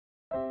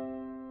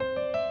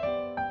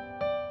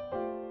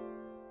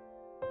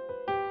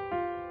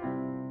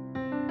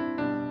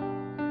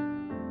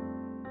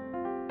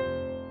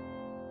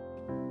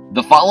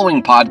The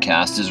following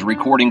podcast is a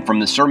recording from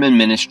the sermon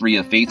ministry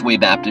of Faithway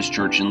Baptist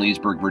Church in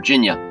Leesburg,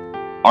 Virginia.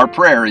 Our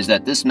prayer is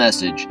that this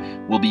message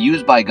will be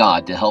used by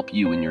God to help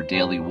you in your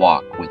daily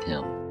walk with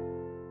Him.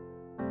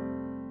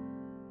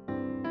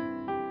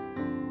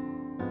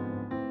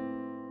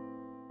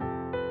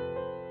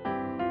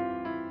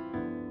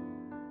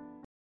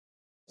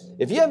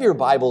 If you have your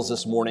Bibles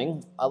this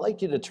morning, I'd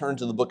like you to turn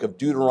to the book of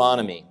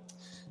Deuteronomy.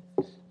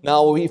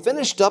 Now, we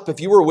finished up, if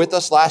you were with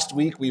us last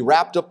week, we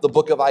wrapped up the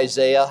book of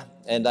Isaiah,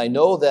 and I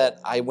know that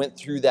I went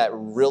through that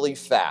really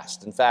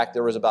fast. In fact,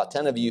 there was about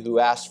 10 of you who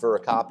asked for a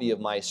copy of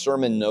my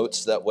sermon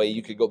notes. That way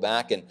you could go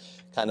back and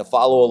kind of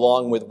follow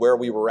along with where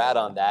we were at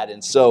on that.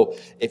 And so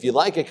if you'd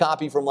like a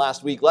copy from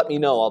last week, let me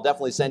know. I'll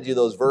definitely send you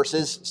those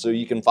verses so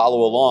you can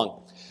follow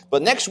along.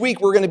 But next week,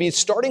 we're going to be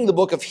starting the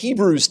book of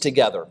Hebrews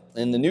together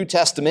in the New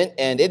Testament,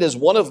 and it is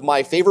one of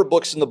my favorite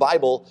books in the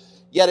Bible,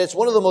 yet it's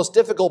one of the most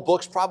difficult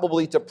books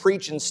probably to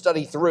preach and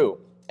study through.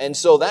 And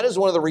so that is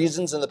one of the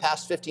reasons in the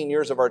past 15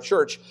 years of our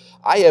church,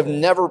 I have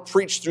never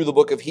preached through the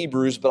book of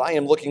Hebrews, but I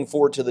am looking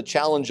forward to the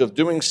challenge of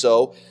doing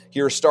so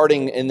here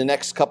starting in the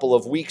next couple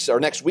of weeks, or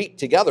next week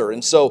together.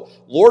 And so,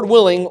 Lord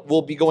willing,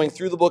 we'll be going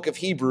through the book of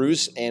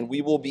Hebrews, and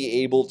we will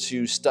be able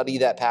to study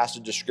that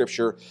passage of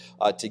Scripture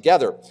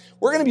together.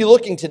 We're going to be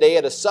looking today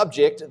at a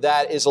subject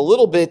that is a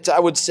little bit, I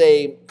would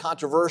say,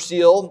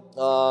 controversial.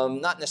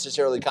 Not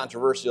necessarily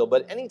controversial,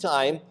 but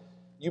anytime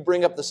you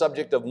bring up the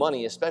subject of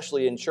money,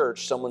 especially in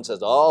church, someone says,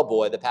 oh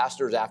boy, the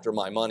pastor's after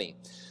my money.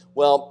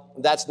 Well,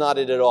 that's not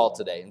it at all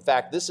today. In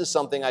fact, this is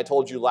something I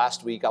told you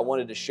last week I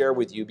wanted to share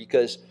with you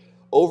because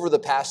over the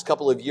past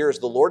couple of years,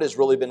 the Lord has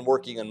really been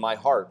working in my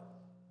heart.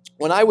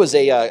 When I was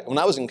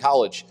in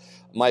college,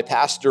 my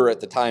pastor at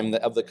the time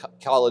of the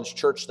college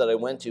church that I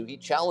went to, he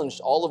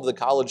challenged all of the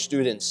college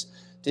students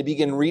to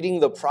begin reading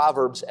the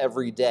Proverbs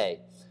every day.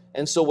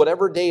 And so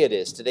whatever day it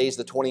is, today's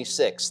the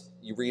 26th,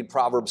 you read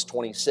Proverbs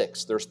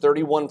 26. There's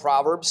 31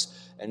 Proverbs,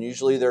 and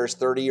usually there's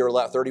 30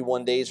 or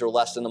 31 days or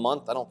less in a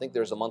month. I don't think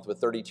there's a month with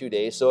 32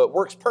 days. So it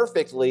works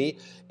perfectly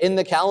in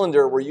the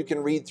calendar where you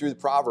can read through the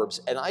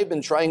Proverbs. And I've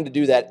been trying to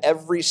do that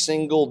every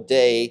single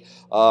day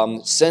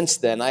since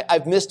then.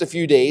 I've missed a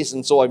few days,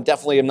 and so I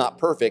definitely am not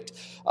perfect.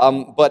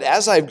 But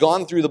as I've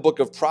gone through the book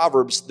of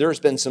Proverbs,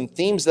 there's been some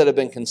themes that have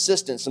been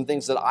consistent, some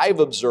things that I've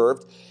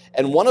observed.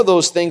 And one of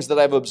those things that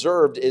I've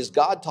observed is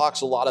God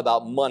talks a lot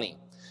about money.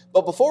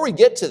 But before we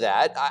get to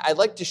that, I'd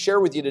like to share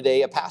with you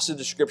today a passage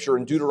of Scripture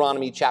in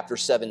Deuteronomy chapter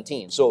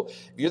 17. So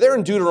if you're there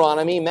in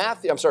Deuteronomy,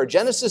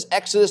 Genesis,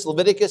 Exodus,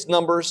 Leviticus,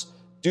 Numbers,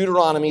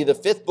 Deuteronomy, the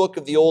fifth book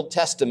of the Old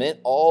Testament,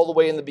 all the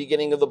way in the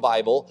beginning of the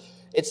Bible.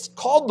 It's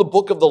called the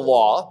book of the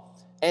law.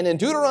 And in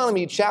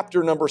Deuteronomy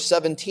chapter number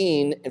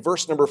 17 and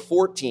verse number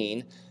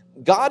 14,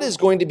 God is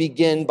going to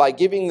begin by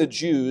giving the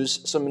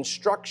Jews some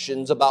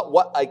instructions about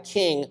what a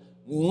king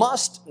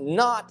must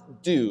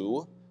not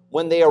do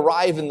when they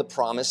arrive in the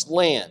promised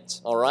land,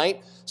 all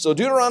right? So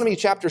Deuteronomy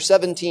chapter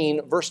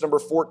 17, verse number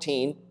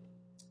 14,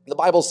 the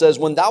Bible says,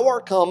 when thou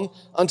art come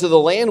unto the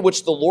land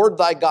which the Lord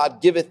thy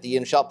God giveth thee,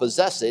 and shalt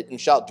possess it,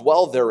 and shalt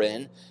dwell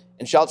therein,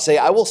 and shalt say,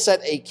 I will set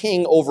a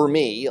king over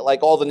me,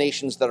 like all the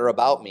nations that are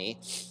about me,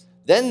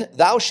 then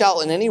thou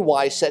shalt in any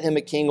wise set him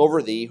a king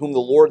over thee, whom the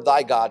Lord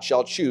thy God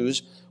shall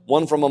choose.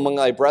 One from among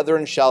thy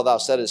brethren shall thou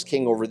set as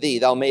king over thee.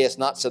 Thou mayest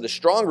not set a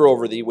stronger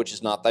over thee, which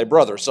is not thy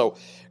brother. So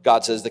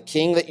God says the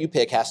king that you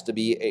pick has to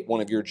be one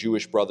of your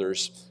Jewish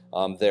brothers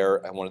there,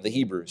 one of the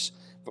Hebrews.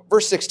 But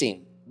verse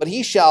 16, but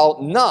he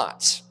shall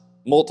not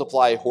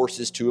multiply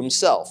horses to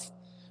himself,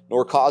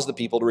 nor cause the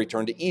people to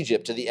return to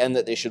Egypt, to the end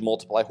that they should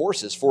multiply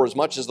horses. For as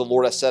much as the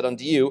Lord hath said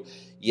unto you,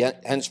 ye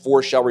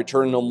henceforth shall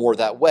return no more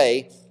that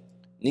way,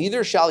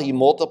 neither shall he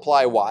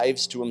multiply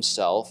wives to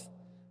himself,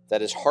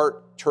 that his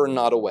heart turn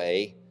not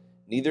away,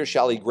 neither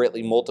shall he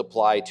greatly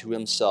multiply to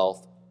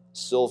himself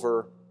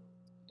silver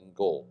and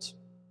gold.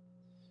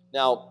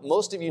 Now,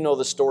 most of you know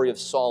the story of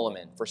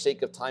Solomon. For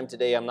sake of time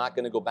today, I'm not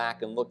going to go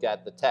back and look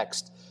at the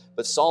text.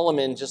 But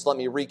Solomon, just let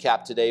me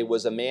recap today,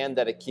 was a man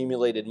that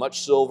accumulated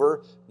much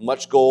silver,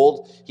 much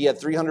gold. He had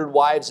 300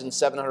 wives and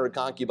 700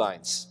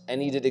 concubines.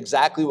 And he did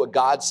exactly what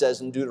God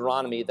says in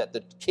Deuteronomy that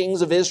the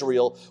kings of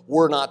Israel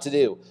were not to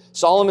do.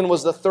 Solomon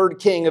was the third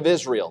king of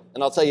Israel.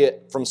 And I'll tell you,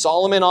 from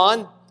Solomon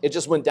on, it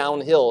just went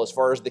downhill as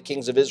far as the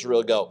kings of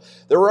Israel go.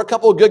 There were a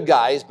couple of good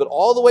guys, but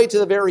all the way to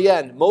the very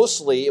end,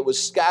 mostly it was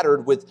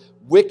scattered with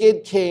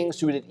wicked kings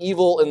who did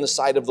evil in the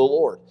sight of the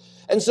Lord.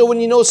 And so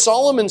when you know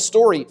Solomon's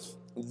story,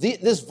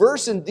 these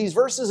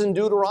verses in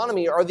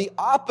Deuteronomy are the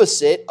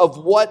opposite of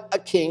what a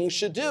king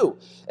should do,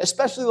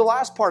 especially the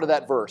last part of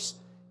that verse.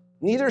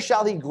 Neither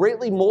shall he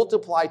greatly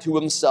multiply to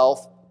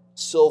himself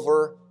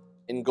silver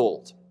and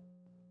gold.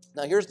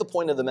 Now here's the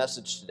point of the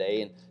message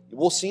today, and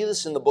we'll see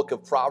this in the book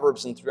of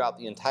Proverbs and throughout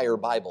the entire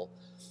Bible.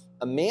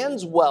 A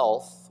man's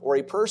wealth or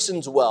a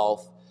person's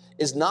wealth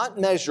is not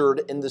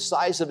measured in the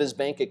size of his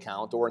bank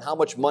account or in how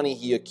much money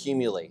he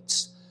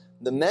accumulates.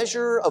 The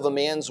measure of a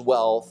man's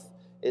wealth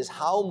is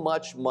how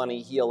much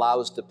money he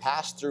allows to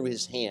pass through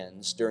his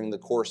hands during the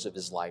course of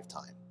his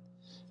lifetime.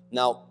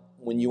 Now,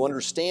 when you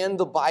understand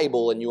the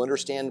Bible and you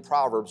understand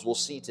Proverbs, we'll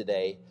see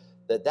today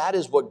that that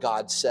is what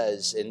God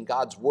says, and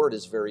God's word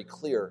is very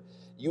clear.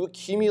 You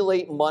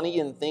accumulate money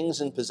and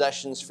things and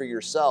possessions for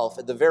yourself.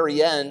 At the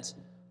very end,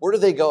 where do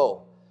they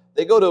go?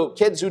 They go to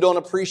kids who don't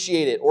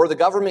appreciate it, or the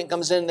government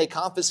comes in and they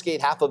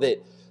confiscate half of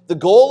it. The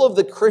goal of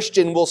the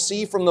Christian, we'll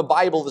see from the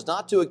Bible, is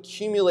not to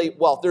accumulate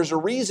wealth. There's a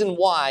reason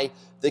why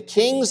the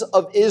kings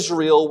of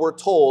Israel were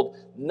told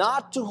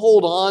not to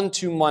hold on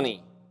to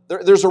money.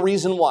 There's a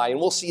reason why, and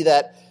we'll see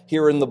that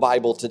here in the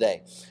Bible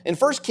today. In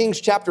 1 Kings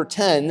chapter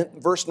 10,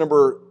 verse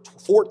number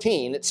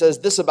 14, it says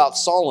this about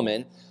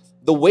Solomon: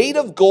 the weight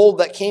of gold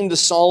that came to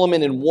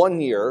Solomon in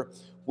 1 year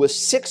was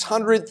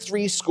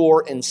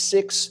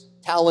 666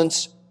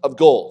 talents of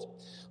gold.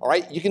 All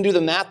right, you can do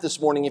the math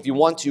this morning if you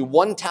want to.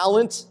 1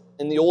 talent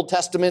in the Old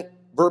Testament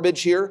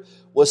verbiage here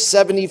was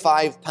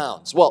 75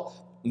 pounds.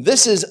 Well,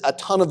 this is a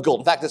ton of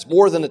gold. In fact, it's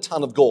more than a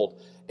ton of gold.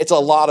 It's a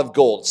lot of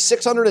gold.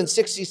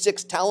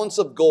 666 talents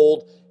of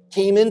gold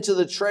came into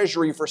the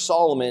treasury for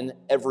Solomon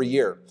every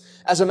year.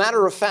 As a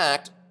matter of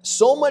fact,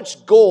 so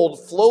much gold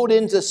flowed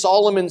into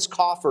Solomon's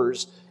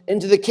coffers,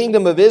 into the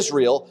kingdom of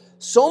Israel.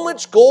 So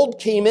much gold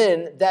came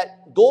in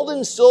that gold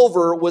and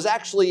silver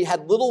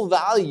had little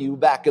value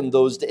back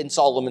in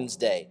Solomon's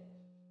day.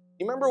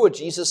 You remember what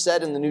Jesus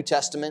said in the New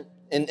Testament?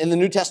 In the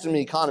New Testament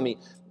economy,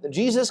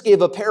 Jesus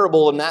gave a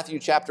parable in Matthew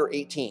chapter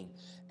 18.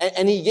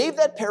 And he gave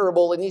that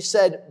parable and he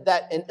said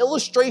that an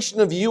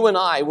illustration of you and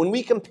I, when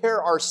we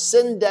compare our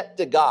sin debt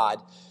to God,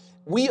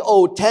 we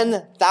owe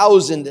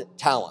 10,000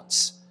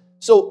 talents.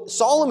 So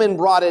Solomon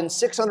brought in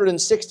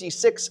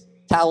 666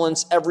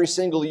 talents every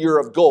single year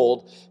of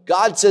gold.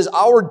 God says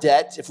our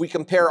debt, if we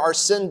compare our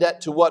sin debt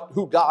to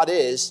who God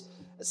is,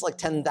 it's like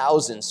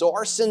 10,000. So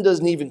our sin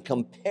doesn't even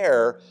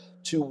compare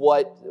to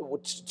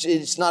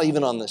it's not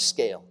even on the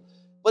scale.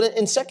 But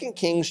in 2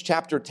 Kings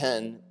chapter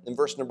 10, in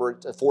verse number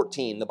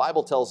 14, the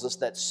Bible tells us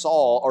that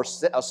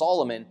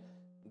Solomon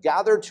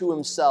gathered to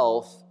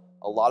himself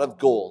a lot of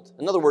gold.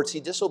 In other words, he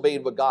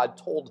disobeyed what God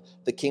told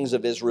the kings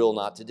of Israel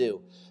not to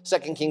do.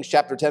 2 Kings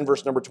chapter 10,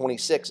 verse number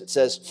 26, it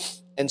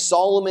says, and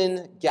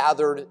Solomon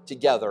gathered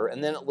together,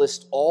 and then it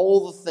lists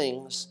all the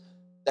things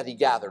that he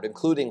gathered,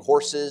 including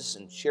horses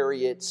and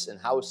chariots and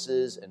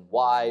houses and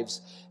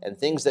wives and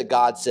things that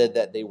God said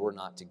that they were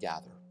not to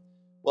gather.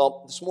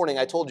 Well, this morning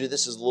I told you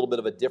this is a little bit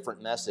of a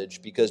different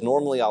message because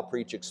normally I'll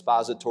preach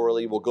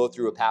expositorily. We'll go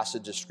through a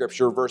passage of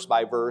Scripture verse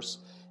by verse,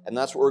 and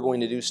that's what we're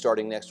going to do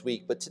starting next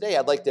week. But today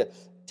I'd like to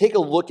take a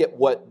look at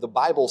what the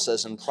Bible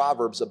says in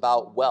Proverbs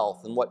about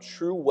wealth and what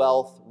true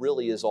wealth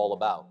really is all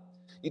about.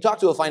 You talk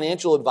to a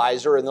financial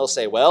advisor and they'll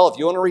say, well, if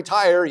you want to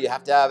retire, you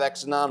have to have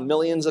X amount of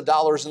millions of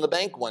dollars in the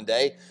bank one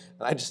day.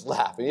 And I just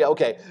laugh. Yeah,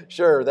 okay,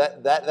 sure,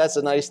 that's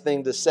a nice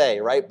thing to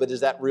say, right? But is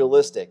that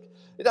realistic?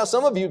 Now,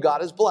 some of you,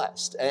 God has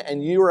blessed,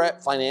 and you are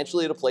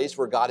financially at a place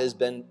where God has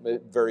been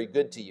very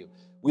good to you.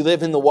 We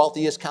live in the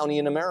wealthiest county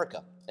in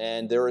America,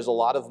 and there is a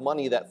lot of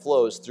money that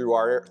flows through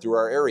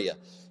our area.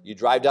 You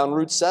drive down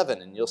Route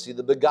 7, and you'll see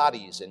the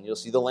Bugattis, and you'll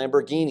see the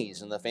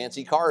Lamborghinis, and the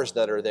fancy cars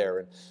that are there,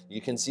 and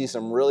you can see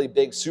some really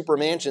big super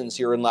mansions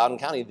here in Loudoun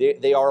County.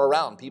 They are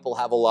around. People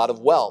have a lot of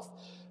wealth.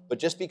 But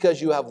just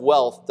because you have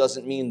wealth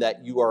doesn't mean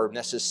that you are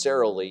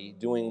necessarily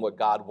doing what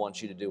God wants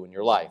you to do in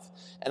your life.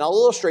 And I'll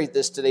illustrate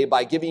this today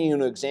by giving you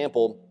an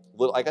example.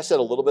 Like I said,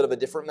 a little bit of a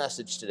different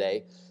message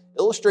today.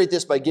 Illustrate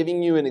this by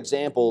giving you an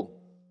example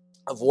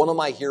of one of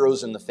my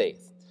heroes in the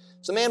faith.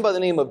 It's a man by the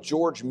name of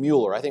George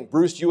Mueller. I think,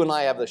 Bruce, you and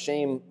I have the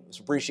same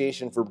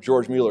appreciation for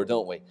George Mueller,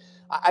 don't we?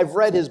 I've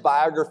read his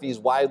biographies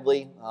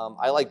widely.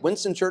 I like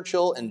Winston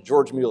Churchill and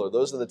George Mueller.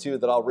 Those are the two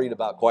that I'll read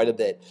about quite a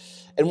bit.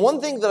 And one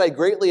thing that I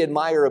greatly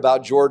admire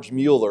about George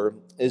Mueller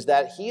is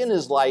that he in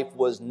his life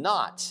was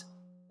not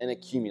an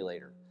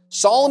accumulator.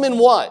 Solomon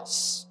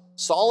was.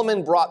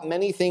 Solomon brought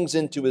many things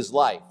into his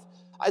life.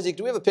 Isaac,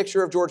 do we have a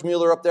picture of George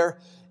Mueller up there?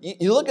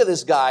 You look at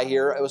this guy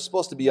here. It was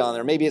supposed to be on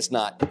there. Maybe it's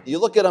not. You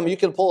look at him. You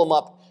can pull him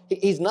up.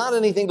 He's not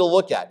anything to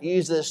look at.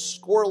 He's this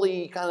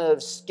squirrely, kind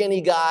of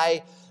skinny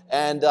guy,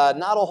 and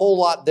not a whole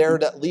lot there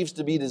that leaves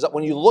to be desired.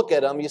 When you look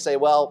at him, you say,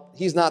 well,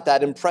 he's not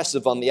that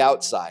impressive on the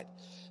outside.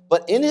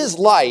 But in his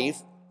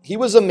life, he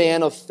was a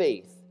man of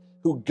faith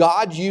who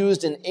God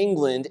used in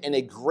England in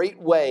a great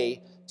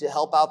way to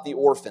help out the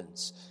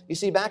orphans. You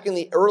see, back in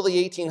the early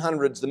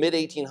 1800s, the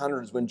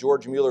mid-1800s, when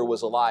George Mueller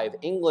was alive,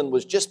 England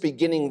was just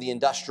beginning the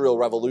Industrial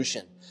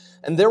Revolution.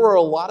 And there were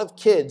a lot of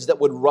kids that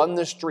would run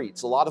the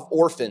streets, a lot of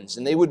orphans,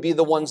 and they would be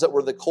the ones that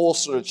were the coal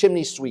sort of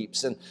chimney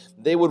sweeps, and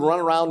they would run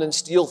around and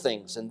steal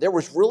things. And there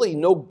was really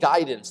no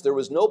guidance. There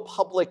was no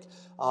public,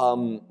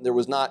 there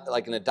was not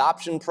like an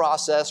adoption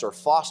process or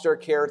foster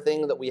care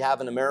thing that we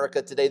have in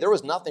America today. There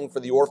was nothing for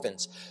the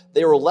orphans.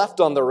 They were left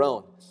on their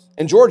own.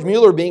 And George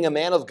Mueller, being a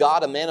man of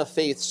God, a man of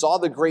faith, saw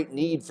the great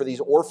need for these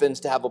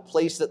orphans to have a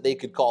place that they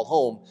could call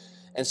home.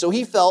 And so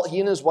he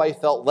and his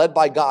wife felt led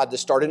by God to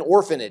start an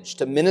orphanage,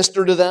 to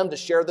minister to them, to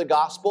share the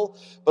gospel,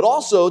 but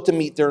also to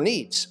meet their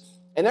needs.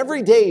 And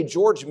every day,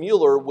 George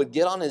Mueller would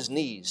get on his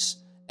knees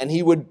and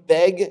he would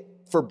beg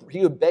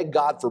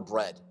God for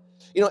bread.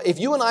 You know, if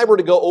you and I were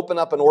to go open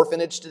up an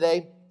orphanage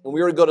today, and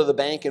we were to go to the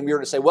bank and we were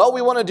to say, well,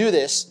 we want to do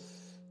this,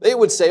 they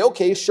would say,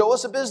 okay, show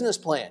us a business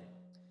plan.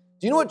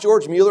 Do you know what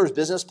George Mueller's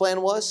business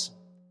plan was?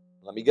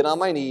 Let me get on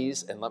my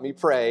knees and let me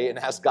pray and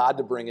ask God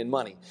to bring in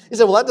money. He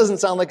said, well, that doesn't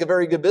sound like a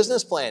very good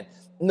business plan.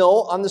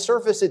 No, on the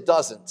surface it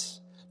doesn't.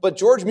 But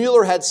George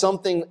Mueller had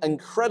something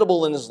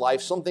incredible in his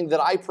life, something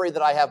that I pray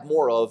that I have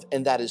more of,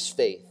 and that is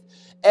faith.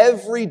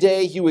 Every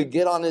day he would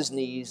get on his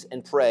knees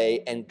and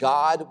pray, and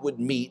God would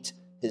meet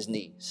his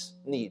needs.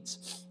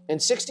 In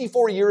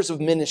 64 years of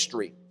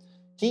ministry,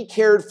 he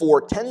cared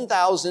for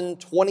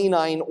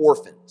 10,029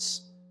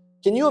 orphans.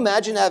 Can you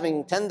imagine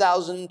having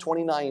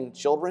 10,029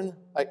 children?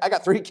 I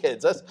got 3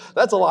 kids.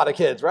 That's a lot of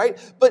kids, right?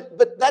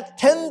 But that's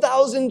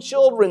 10,000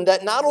 children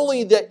that not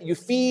only that you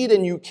feed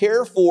and you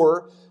care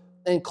for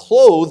and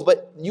clothe,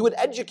 but you would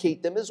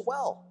educate them as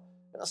well.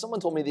 Now,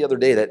 someone told me the other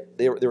day that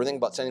they were thinking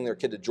about sending their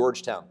kid to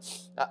Georgetown.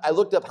 I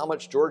looked up how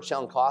much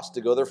Georgetown costs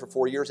to go there for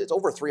 4 years. It's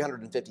over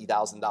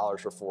 $350,000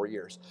 for 4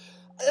 years.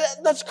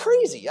 That's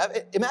crazy.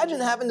 Imagine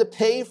having to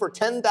pay for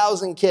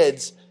 10,000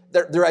 kids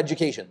their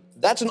education.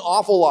 That's an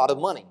awful lot of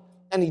money.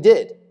 And he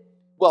did.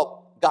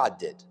 Well, God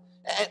did.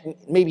 And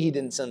maybe he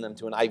didn't send them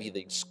to an Ivy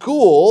League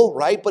school,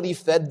 right? But he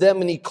fed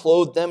them and he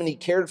clothed them and he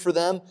cared for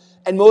them.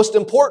 And most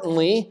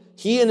importantly,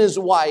 he and his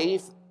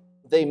wife,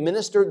 they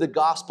ministered the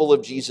gospel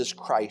of Jesus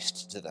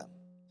Christ to them.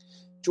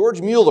 George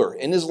Mueller,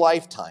 in his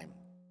lifetime,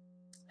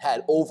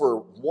 had over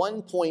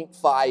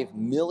 1.5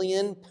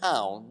 million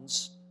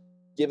pounds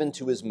given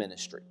to his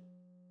ministry.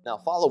 Now,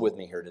 follow with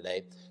me here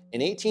today.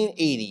 In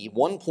 1880,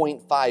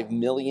 1.5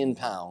 million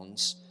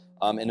pounds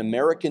in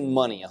American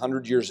money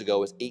 100 years ago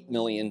was $8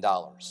 million.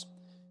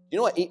 You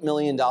know what $8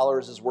 million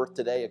is worth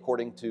today,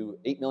 according to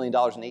 $8 million in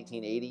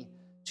 1880?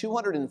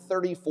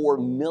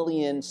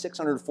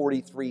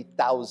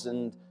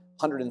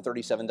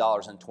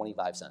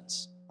 $234,643,137.25. All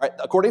right,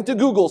 according to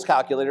Google's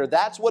calculator,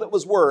 that's what it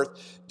was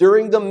worth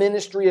during the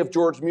ministry of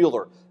George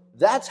Mueller.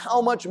 That's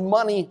how much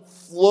money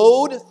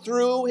flowed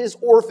through his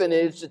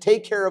orphanage to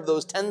take care of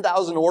those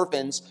 10,000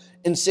 orphans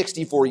in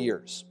 64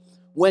 years.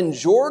 When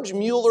George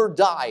Mueller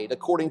died,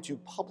 according to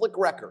public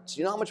records,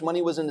 you know how much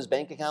money was in his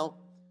bank account?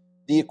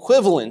 The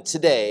equivalent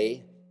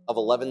today of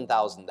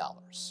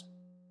 $11,000.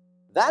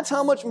 That's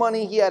how much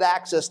money he had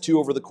access to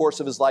over the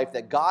course of his life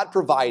that God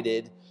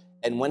provided.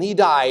 And when he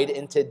died,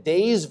 in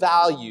today's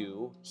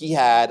value, he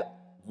had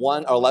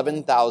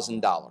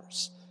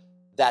 $11,000.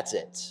 That's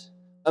it.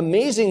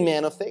 Amazing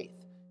man of faith.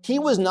 He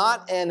was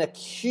not an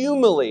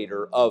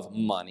accumulator of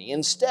money.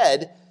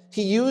 Instead,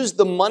 he used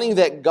the money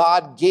that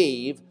God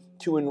gave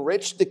to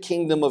enrich the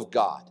kingdom of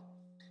God.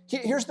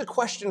 Here's the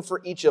question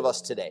for each of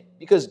us today.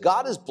 Because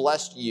God has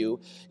blessed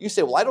you. You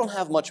say, well, I don't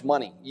have much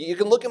money. You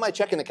can look at my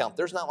checking account.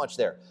 There's not much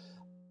there.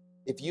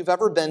 If you've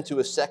ever been to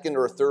a second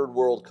or a third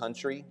world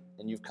country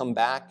and you've come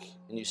back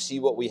and you see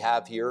what we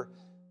have here,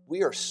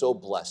 we are so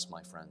blessed,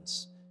 my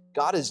friends.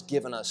 God has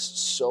given us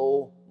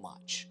so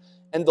much.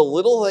 And the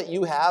little that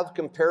you have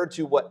compared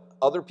to what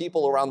other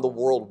people around the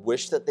world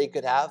wish that they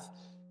could have,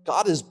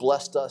 God has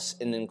blessed us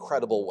in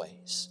incredible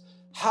ways.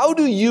 How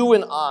do you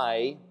and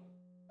I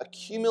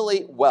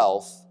accumulate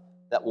wealth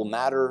that will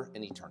matter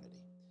in eternity?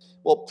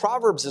 Well,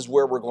 Proverbs is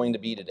where we're going to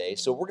be today.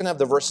 So we're going to have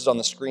the verses on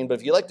the screen, but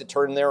if you'd like to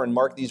turn there and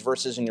mark these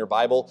verses in your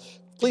Bible,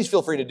 please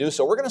feel free to do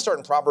so. We're going to start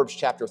in Proverbs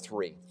chapter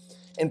 3.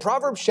 In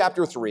Proverbs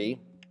chapter 3,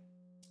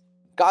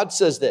 God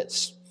says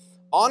this,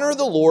 "Honor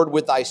the Lord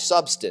with thy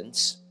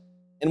substance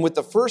and with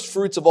the first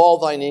fruits of all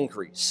thine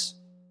increase.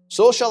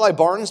 So shall thy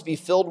barns be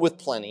filled with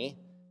plenty,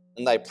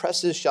 and thy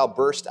presses shall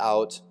burst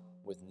out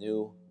with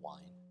new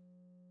wine."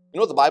 You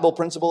know what the Bible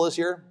principle is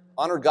here?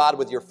 Honor God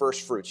with your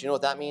first fruits. You know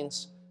what that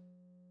means?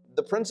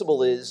 The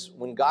principle is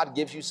when God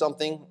gives you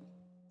something,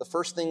 the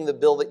first thing, the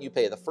bill that you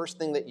pay, the first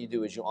thing that you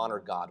do is you honor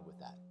God with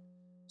that.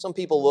 Some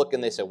people look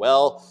and they say,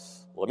 well,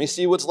 let me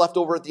see what's left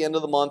over at the end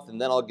of the month, and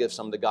then I'll give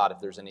some to God if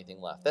there's anything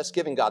left. That's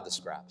giving God the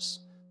scraps.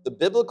 The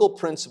biblical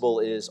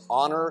principle is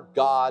honor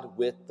God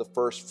with the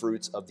first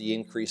fruits of the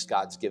increase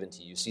God's given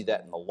to you. You see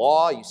that in the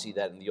law. You see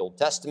that in the Old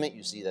Testament.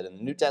 You see that in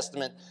the New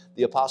Testament.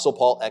 The Apostle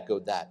Paul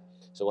echoed that.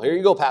 So, well, here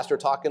you go, Pastor,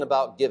 talking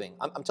about giving.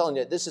 I'm telling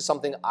you, this is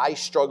something I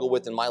struggle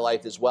with in my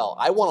life as well.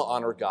 I want to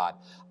honor God.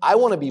 I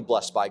want to be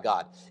blessed by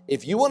God.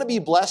 If you want to be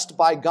blessed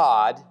by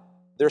God,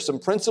 there's some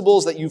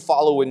principles that you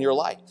follow in your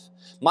life.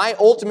 My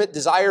ultimate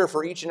desire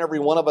for each and every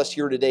one of us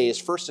here today is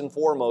first and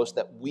foremost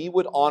that we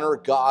would honor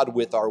God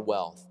with our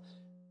wealth.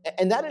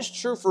 And that is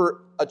true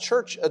for a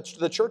church,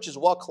 the church as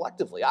well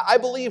collectively. I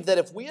believe that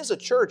if we as a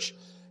church,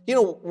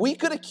 we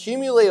could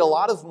accumulate a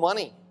lot of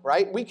money,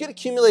 right? We could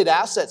accumulate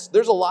assets.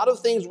 There's a lot of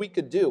things we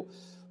could do.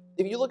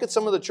 If you look at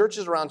some of the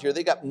churches around here,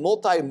 they got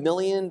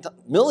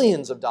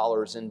millions of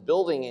dollars in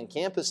building and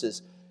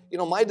campuses.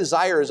 My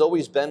desire has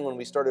always been when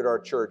we started our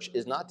church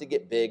is not to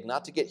get big,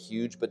 not to get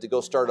huge, but to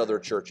go start other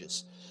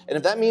churches. And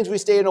if that means we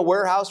stay in a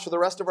warehouse for the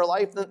rest of our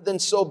life, then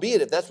so be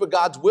it, if that's what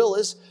God's will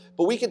is.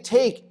 But we could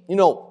take,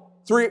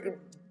 $3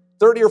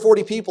 30 or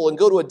 40 people and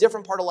go to a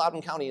different part of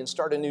Loudoun County and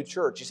start a new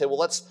church. You say, well,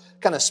 let's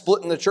kind of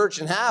splitting the church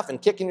in half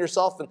and kicking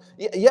yourself. And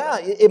yeah,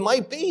 it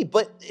might be,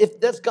 but if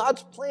that's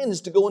God's plan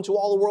is to go into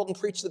all the world and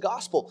preach the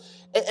gospel.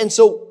 And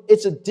so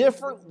it's a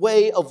different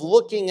way of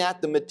looking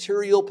at the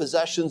material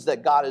possessions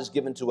that God has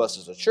given to us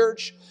as a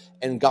church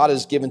and God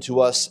has given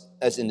to us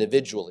as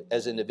individuals.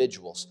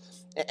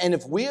 And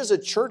if we as a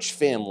church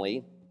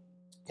family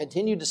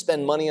continue to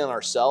spend money on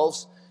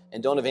ourselves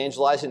and don't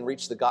evangelize and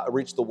reach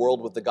the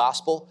world with the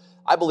gospel,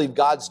 I believe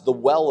the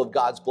well of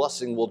God's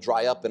blessing will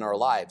dry up in our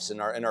lives, in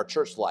our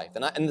church life.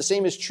 And the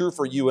same is true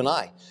for you and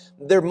I.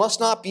 There must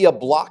not be a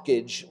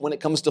blockage when it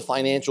comes to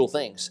financial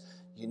things.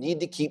 You need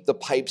to keep the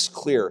pipes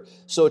clear.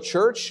 So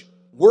church,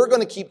 we're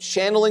going to keep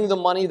channeling the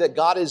money that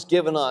God has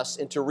given us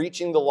into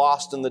reaching the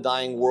lost and the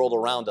dying world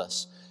around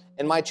us.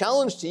 And my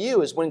challenge to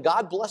you is when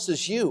God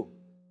blesses you,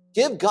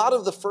 give God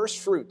of the first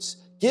fruits.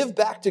 Give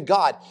back to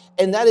God.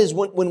 And that is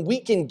when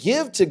we can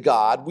give to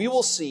God, we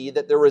will see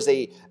that there is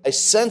a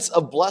sense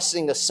of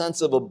blessing, a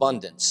sense of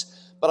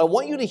abundance. But I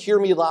want you to hear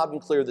me loud and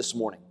clear this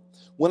morning.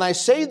 When I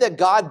say that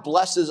God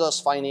blesses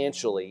us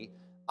financially,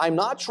 I'm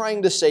not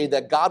trying to say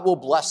that God will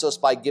bless us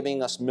by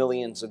giving us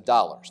millions of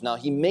dollars. Now,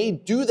 He may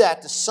do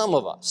that to some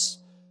of us.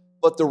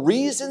 But the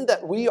reason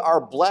that we are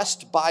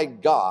blessed by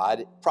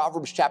God,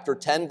 Proverbs chapter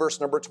 10, verse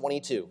number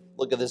 22.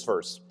 Look at this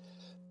verse.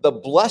 The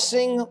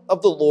blessing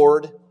of the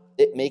Lord,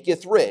 it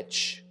maketh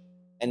rich,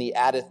 and He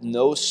addeth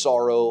no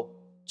sorrow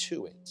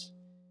to it.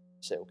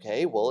 You say,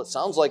 okay, well, it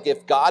sounds like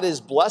if God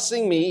is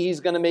blessing me, He's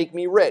going to make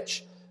me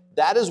rich.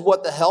 That is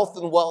what the health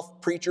and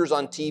wealth preachers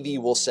on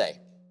TV will say.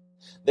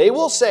 They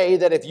will say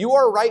that if you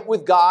are right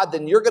with God,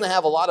 then you're going to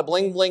have a lot of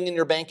bling bling in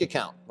your bank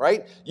account,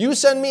 right? You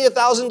send me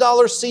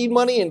 $1,000 seed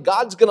money, and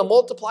God's going to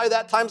multiply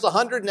that times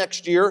 100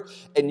 next year,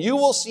 and you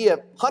will see a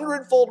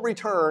 100-fold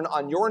return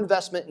on your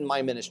investment in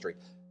my ministry.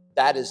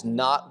 That is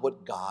not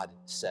what God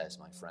says,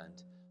 my friend.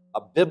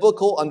 A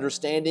biblical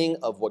understanding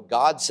of what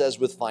God says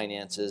with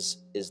finances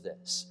is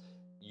this.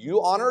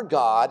 You honor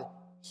God,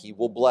 He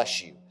will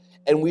bless you.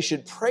 And we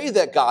should pray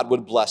that God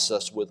would bless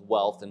us with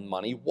wealth and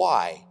money.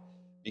 Why?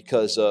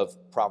 Because of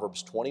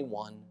Proverbs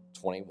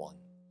 21:21.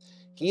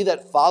 He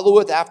that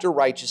followeth after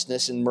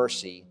righteousness and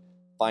mercy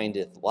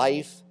findeth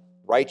life,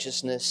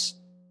 righteousness,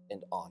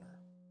 and honor.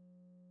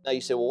 Now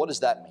you say, well, what does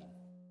that mean?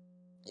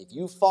 If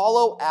you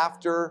follow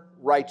after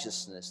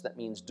righteousness, that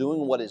means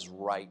doing what is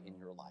right in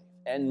your life,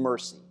 and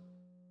mercy,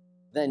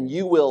 then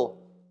you will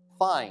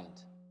find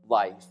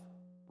life,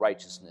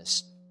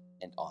 righteousness,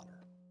 and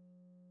honor.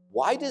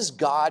 Why does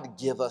God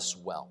give us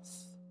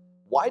wealth?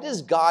 Why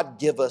does God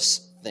give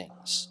us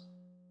things?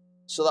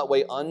 So that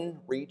way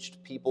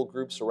unreached people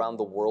groups around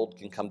the world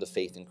can come to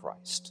faith in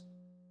Christ.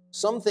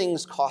 Some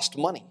things cost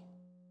money,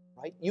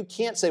 right? You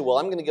can't say, well,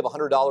 I'm going to give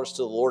 $100 to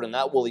the Lord and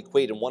that will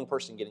equate in one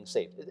person getting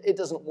saved. It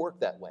doesn't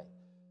work that way.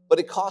 But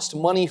it costs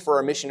money for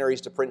our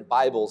missionaries to print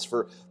Bibles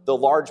for the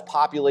large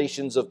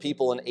populations of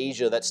people in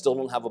Asia that still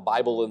don't have a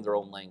Bible in their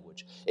own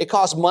language. It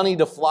costs money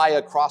to fly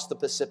across the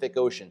Pacific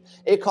Ocean.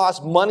 It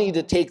costs money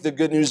to take the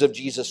good news of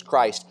Jesus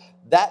Christ.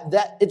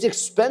 That it's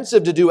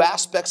expensive to do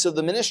aspects of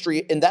the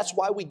ministry, and that's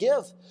why we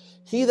give.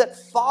 He that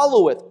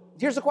followeth,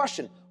 here's the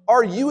question,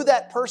 are you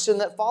that person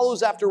that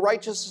follows after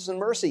righteousness and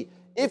mercy?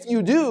 If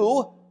you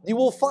do, you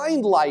will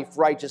find life,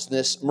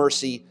 righteousness,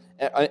 mercy,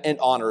 and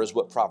honor is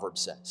what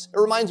Proverbs says. It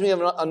reminds me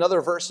of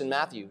another verse in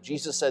Matthew.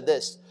 Jesus said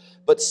this,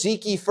 but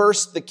seek ye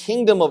first the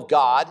kingdom of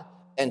God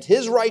and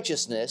His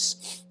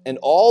righteousness, and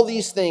all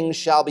these things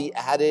shall be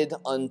added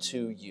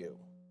unto you.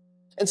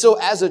 And so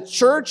as a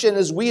church and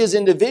as we as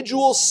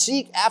individuals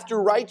seek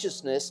after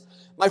righteousness,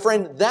 my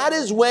friend, that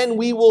is when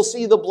we will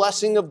see the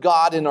blessing of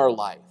God in our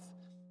life.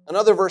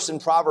 Another verse in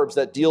Proverbs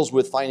that deals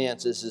with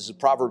finances is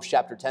Proverbs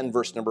chapter 10,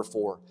 verse number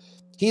 4.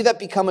 He that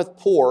becometh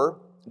poor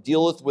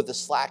dealeth with a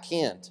slack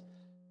hand,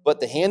 but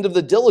the hand of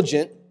the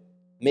diligent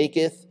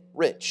maketh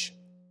rich.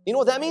 You know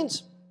what that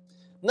means?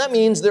 And that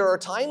means there are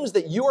times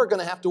that you are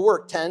going to have to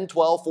work 10,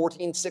 12,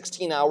 14,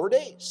 16-hour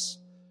days.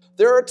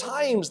 There are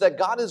times that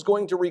God is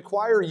going to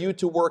require you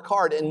to work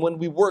hard. And when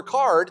we work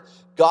hard,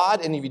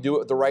 God, and if you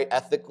do it the right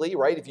ethically,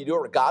 right? If you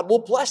do it, God will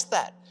bless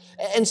that.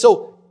 And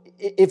so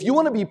if you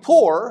want to be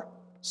poor,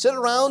 sit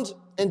around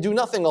and do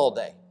nothing all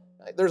day.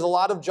 There's a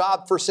lot of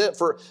job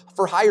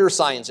for hire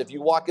signs. If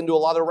you walk into a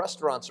lot of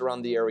restaurants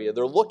around the area,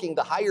 they're looking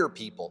to hire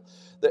people.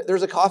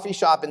 There's a coffee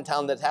shop in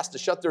town that has to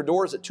shut their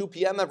doors at 2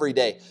 p.m. every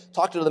day.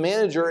 Talked to the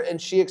manager, and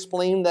she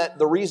explained that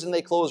the reason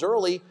they close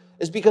early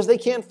is because they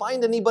can't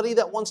find anybody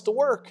that wants to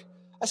work.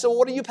 I said, well,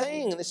 what are you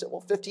paying? And they said,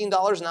 well,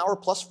 $15 an hour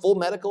plus full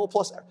medical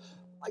plus.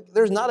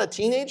 There's not a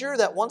teenager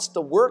that wants to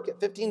work at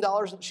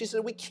 $15. She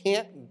said, we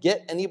can't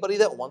get anybody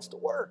that wants to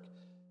work.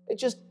 It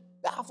just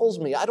baffles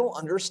me. I don't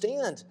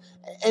understand.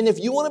 And if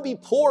you want to be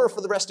poor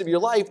for the rest of your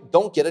life,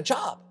 don't get a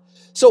job.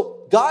 So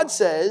God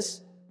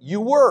says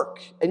you work,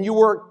 and you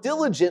work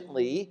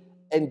diligently,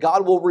 and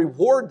God will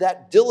reward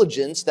that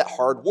diligence, that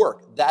hard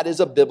work. That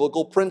is a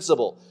biblical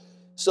principle.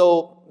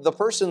 So the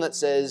person that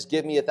says,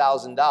 give me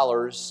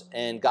 $1,000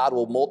 and God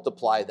will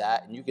multiply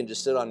that and you can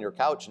just sit on your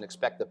couch and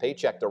expect the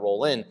paycheck to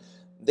roll in,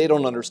 they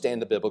don't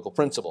understand the biblical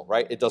principle,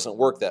 right? It doesn't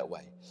work that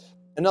way.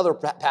 Another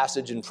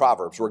passage in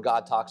Proverbs where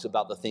God talks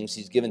about the things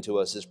he's given to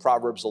us is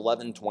Proverbs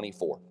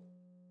 11:24.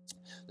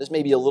 This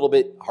may be a little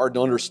bit hard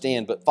to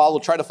understand, but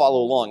try to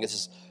follow along. It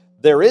says,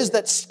 there is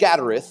that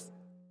scattereth,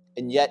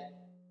 and yet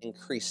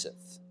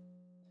increaseth.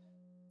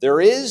 There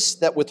is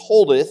that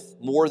withholdeth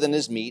more than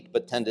is meet,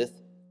 but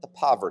tendeth to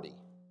poverty.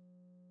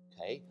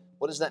 Okay,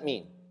 what does that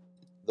mean?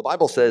 The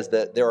Bible says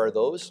that there are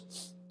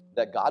those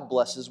that God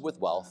blesses with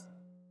wealth,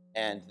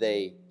 and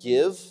they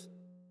give,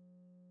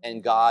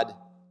 and God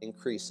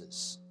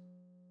increases.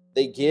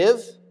 They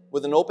give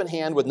with an open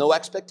hand, with no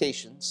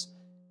expectations,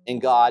 and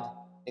God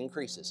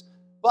increases.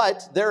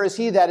 But there is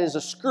he that is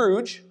a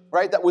Scrooge,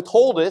 right, that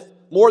withholdeth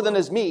more than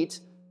is meet,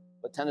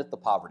 but tendeth to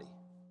poverty.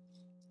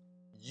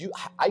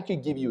 I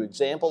could give you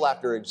example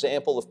after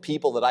example of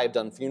people that I have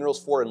done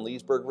funerals for in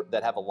Leesburg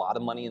that have a lot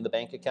of money in the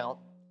bank account.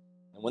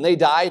 And when they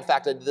die, in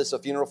fact, I did a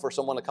funeral for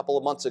someone a couple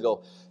of months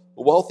ago,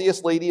 the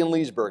wealthiest lady in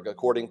Leesburg,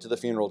 according to the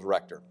funeral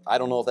director. I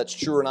don't know if that's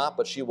true or not,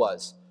 but she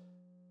was.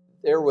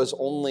 There was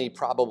only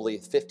probably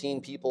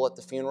 15 people at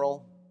the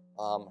funeral.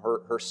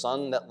 Her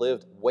son that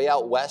lived way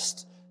out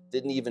west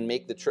didn't even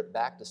make the trip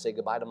back to say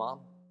goodbye to mom.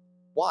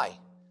 Why?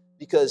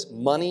 Because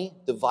money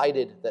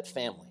divided that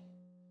family.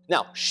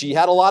 Now, she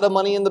had a lot of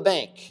money in the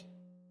bank,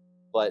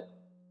 but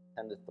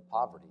tended to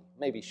poverty.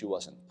 Maybe she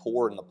wasn't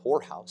poor in the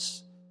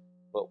poorhouse,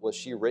 but was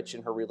she rich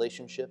in her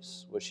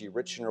relationships? Was she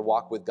rich in her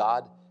walk with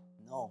God?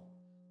 No.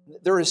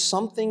 There is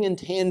something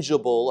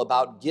intangible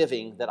about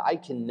giving that I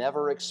can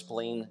never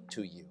explain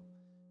to you.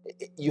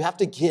 You have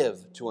to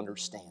give to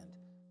understand.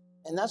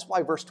 And that's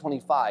why verse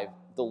 25,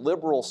 the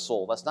liberal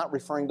soul, that's not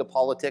referring to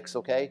politics,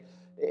 okay?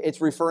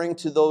 It's referring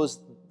to those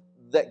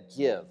that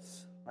give,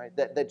 right?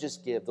 That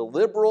just give. The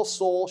liberal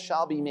soul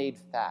shall be made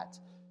fat.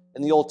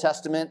 In the Old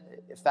Testament,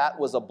 fat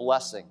was a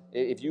blessing.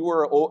 If you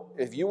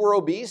were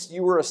obese, it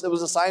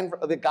was a sign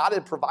that God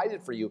had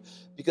provided for you,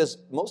 because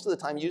most of the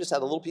time you just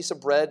had a little piece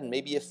of bread and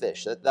maybe a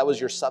fish. That was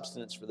your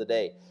substance for the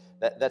day.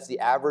 That's the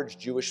average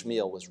Jewish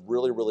meal, was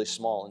really, really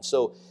small. And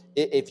so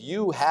if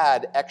you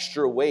had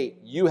extra weight,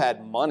 you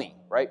had money,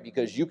 right?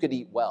 Because you could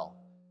eat well.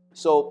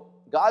 So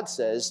God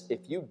says,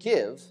 if you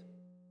give,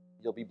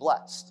 you'll be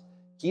blessed.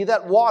 He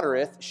that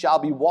watereth shall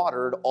be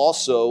watered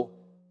also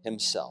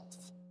himself.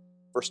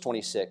 Verse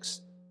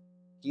 26,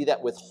 he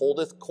that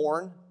withholdeth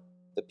corn,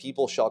 the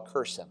people shall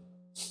curse him,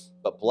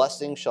 but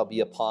blessing shall be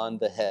upon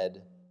the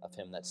head of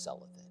him that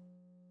selleth it.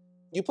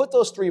 You put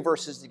those three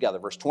verses together,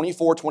 verse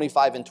 24,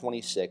 25, and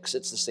 26,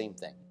 it's the same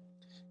thing.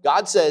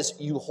 God says,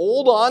 you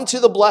hold on to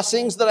the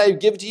blessings that I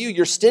give to you,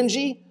 you're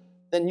stingy,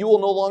 then you will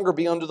no longer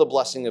be under the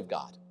blessing of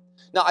God.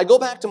 Now, I go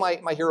back to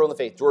my hero in the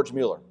faith, George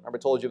Mueller. Remember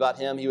I told you about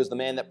him? He was the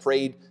man that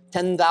prayed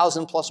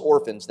 10,000 plus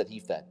orphans that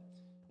he fed.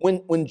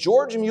 When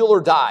George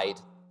Mueller died,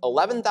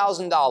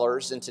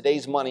 $11,000 in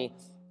today's money,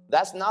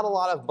 that's not a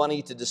lot of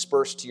money to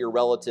disperse to your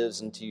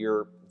relatives and to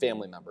your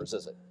family members,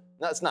 is it?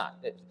 No, it's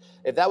not.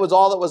 If that was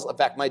all that was, in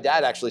fact, my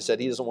dad actually said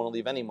he doesn't want to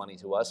leave any money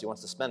to us. He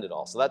wants to spend it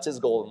all. So that's his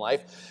goal in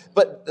life.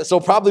 But so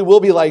probably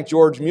will be like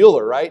George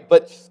Mueller, right?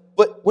 But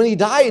when he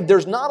died,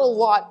 there's not a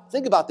lot,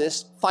 think about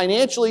this,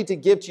 financially to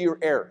give to your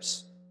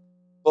heirs.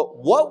 But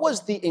what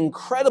was the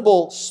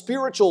incredible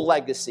spiritual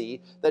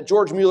legacy that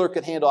George Mueller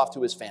could hand off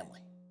to his family?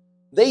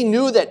 They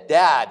knew that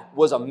dad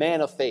was a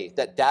man of faith,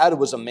 that dad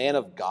was a man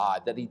of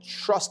God, that he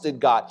trusted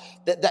God,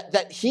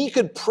 that he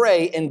could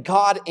pray and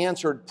God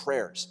answered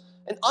prayers.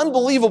 An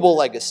unbelievable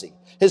legacy.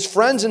 His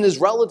friends and his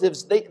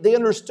relatives, they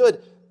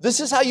understood this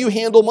is how you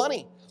handle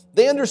money.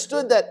 They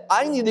understood that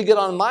I need to get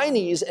on my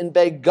knees and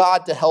beg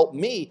God to help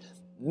me,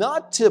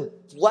 not to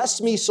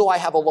bless me so I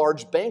have a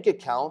large bank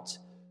account,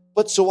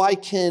 but so I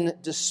can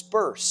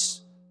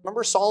disperse.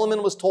 Remember,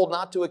 Solomon was told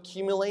not to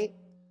accumulate?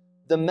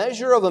 The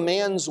measure of a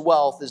man's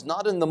wealth is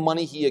not in the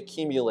money he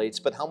accumulates,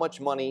 but how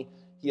much money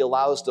he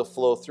allows to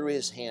flow through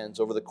his hands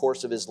over the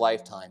course of his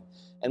lifetime.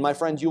 And my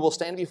friend, you will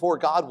stand before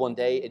God one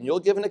day, and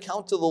you'll give an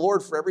account to the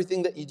Lord for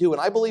everything that you do.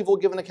 And I believe we'll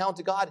give an account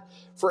to God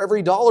for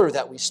every dollar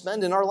that we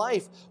spend in our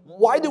life.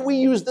 Why do we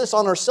use this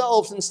on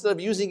ourselves instead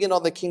of using it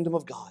on the kingdom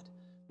of God?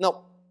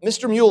 Now,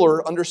 Mr.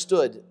 Mueller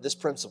understood this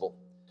principle.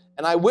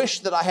 And I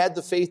wish that I had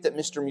the faith that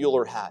Mr.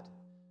 Mueller had.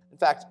 In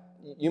fact,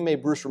 you may,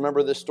 Bruce,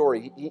 remember this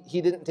story.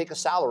 He didn't take a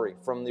salary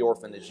from the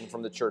orphanage and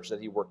from the church that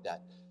he worked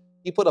at.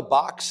 He put a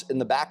box in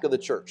the back of the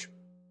church.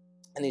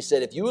 And he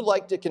said, if you would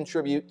like to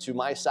contribute to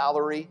my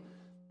salary,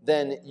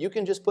 then you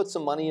can just put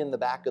some money in the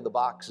back of the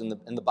box, in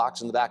the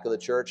box in the back of the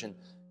church. And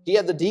he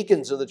had the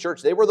deacons of the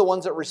church. They were the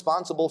ones that were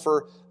responsible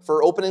for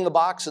opening the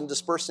box and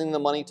dispersing the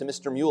money to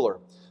Mr. Mueller.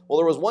 Well,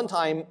 there was one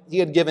time he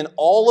had given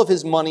all of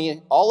his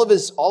money, all of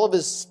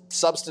his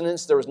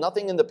substance. There was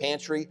nothing in the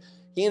pantry.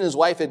 He and his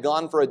wife had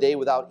gone for a day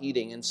without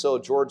eating. And so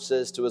George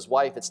says to his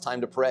wife, it's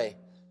time to pray.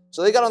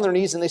 So they got on their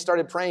knees and they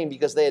started praying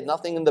because they had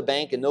nothing in the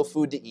bank and no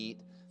food to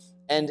eat.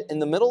 And in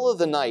the middle of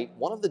the night,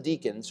 one of the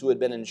deacons who had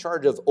been in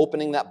charge of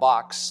opening that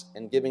box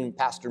and giving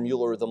Pastor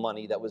Mueller the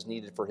money that was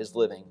needed for his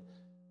living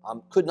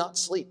could not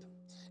sleep.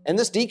 And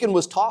this deacon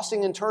was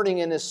tossing and turning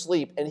in his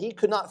sleep, and he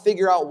could not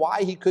figure out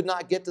why he could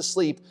not get to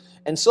sleep.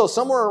 And so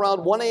somewhere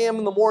around 1 a.m.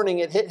 in the morning,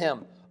 it hit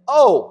him.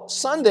 Oh,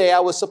 Sunday I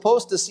was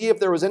supposed to see if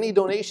there was any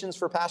donations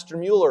for Pastor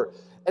Mueller.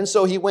 And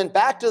so he went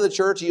back to the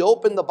church, he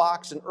opened the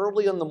box, and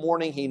early in the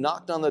morning he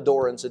knocked on the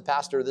door and said,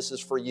 Pastor, this is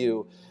for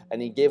you.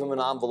 And he gave him an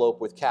envelope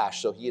with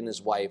cash so he and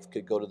his wife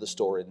could go to the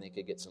store and they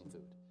could get some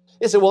food.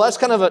 He said, well, that's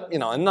kind of an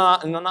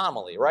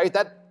anomaly, right?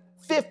 That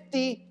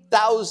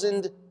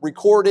 50,000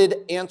 recorded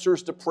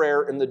answers to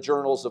prayer in the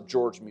journals of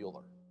George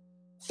Mueller.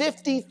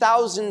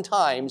 50,000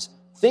 times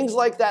things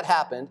like that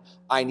happened.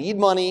 I need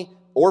money.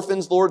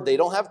 Orphans, Lord, they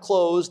don't have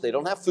clothes, they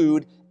don't have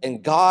food,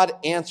 and God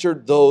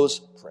answered those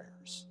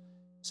prayers.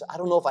 So I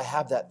don't know if I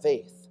have that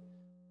faith.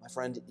 My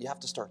friend, you have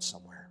to start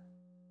somewhere.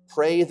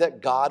 Pray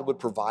that God would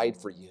provide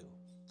for you.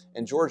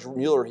 And George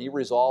Mueller, he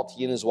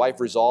and his wife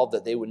resolved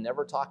that they would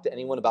never talk to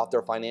anyone about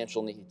their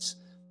financial needs.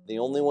 The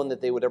only one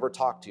that they would ever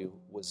talk to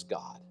was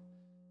God.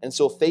 And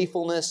so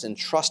faithfulness and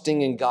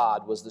trusting in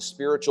God was the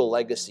spiritual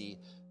legacy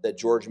that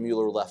George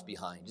Mueller left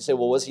behind. You say,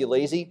 well, was he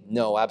lazy?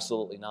 No,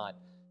 absolutely not.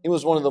 He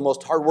was one of the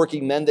most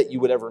hardworking men that you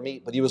would ever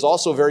meet, but he was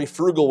also very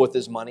frugal with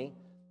his money,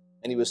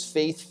 and he was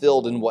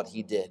faith-filled in what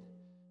he did.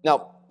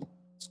 Now,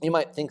 you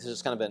might think this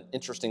is kind of an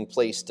interesting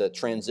place to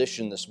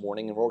transition this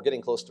morning, and we're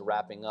getting close to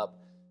wrapping up,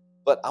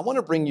 but I want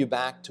to bring you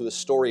back to a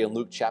story in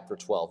Luke chapter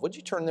 12. Would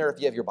you turn there if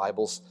you have your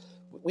Bibles?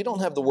 We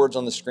don't have the words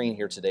on the screen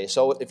here today,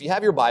 so if you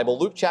have your Bible,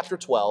 Luke chapter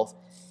 12,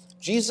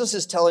 Jesus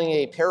is telling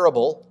a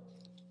parable,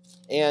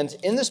 and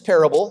in this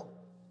parable,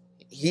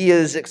 he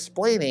is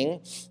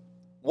explaining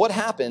what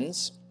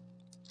happens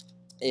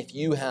if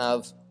you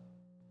have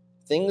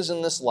things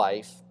in this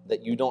life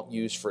that you don't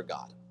use for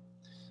God.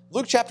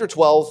 Luke chapter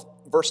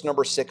 12, verse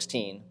number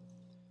 16,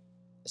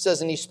 it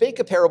says, And he spake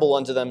a parable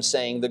unto them,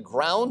 saying, The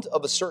ground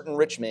of a certain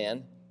rich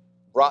man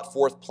brought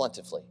forth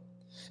plentifully.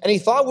 And he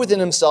thought within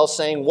himself,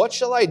 saying, What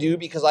shall I do,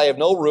 because I have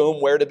no room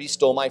where to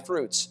bestow my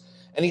fruits?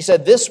 And he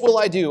said, This will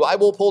I do, I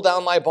will pull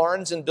down my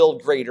barns and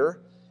build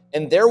greater,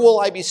 and there will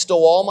I bestow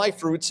all my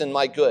fruits and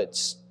my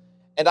goods.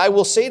 And I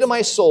will say to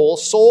my soul,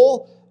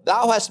 Soul,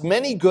 thou hast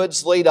many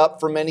goods laid up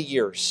for many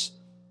years.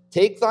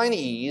 Take thine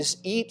ease,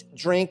 eat,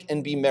 drink,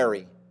 and be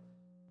merry.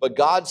 But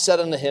God said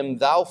unto him,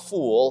 Thou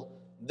fool,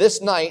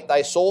 this night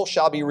thy soul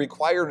shall be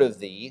required of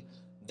thee.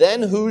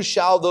 Then whose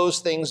shall those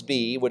things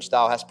be which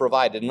thou hast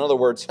provided? In other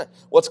words,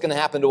 what's going to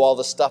happen to all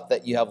the stuff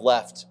that you have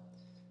left?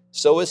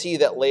 So is he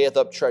that layeth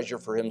up treasure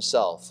for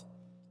himself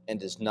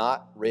and is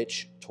not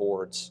rich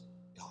towards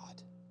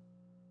God.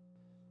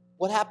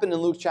 What happened in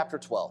Luke chapter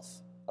 12?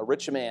 A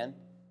rich man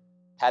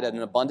had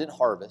an abundant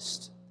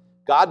harvest.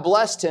 God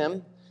blessed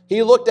him.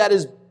 He looked at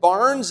his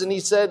barns and he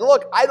said,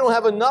 Look, I don't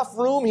have enough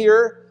room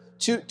here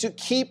to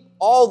keep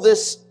all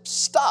this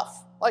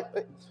stuff. Like,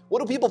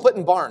 what do people put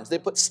in barns? They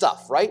put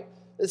stuff, right?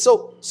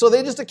 So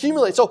they just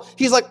accumulate. So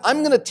he's like, I'm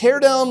going to tear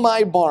down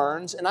my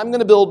barns and I'm going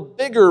to build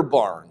bigger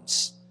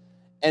barns.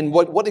 And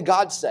what did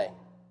God say?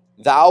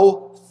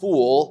 Thou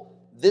fool,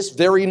 this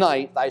very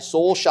night thy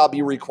soul shall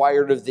be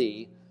required of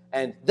thee.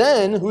 And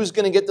then who's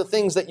going to get the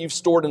things that you've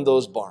stored in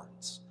those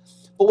barns?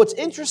 But what's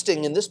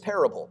interesting in this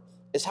parable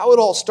is how it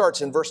all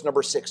starts in verse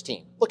number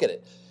 16. Look at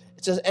it.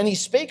 It says, And he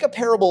spake a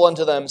parable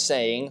unto them,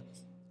 saying,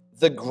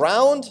 The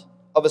ground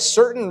of a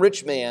certain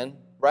rich man,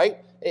 right,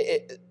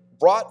 it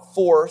brought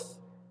forth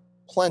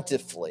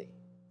plentifully.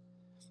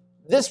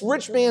 This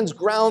rich man's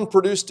ground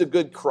produced a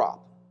good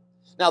crop.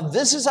 Now,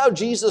 this is how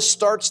Jesus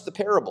starts the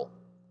parable.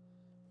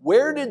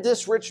 Where did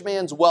this rich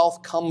man's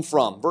wealth come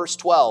from? Verse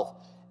 12.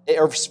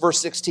 Or verse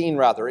 16,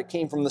 rather, it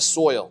came from the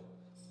soil.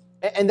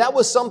 And that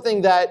was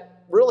something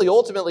that really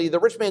ultimately the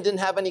rich man didn't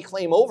have any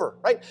claim over,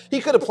 right? He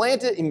could have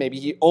planted it, maybe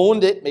he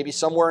owned it, maybe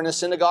somewhere in a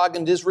synagogue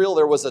in Israel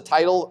there was a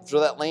title for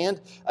that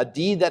land, a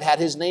deed that had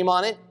his name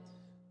on it.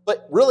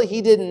 But really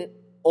he didn't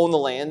own the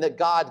land, that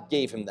God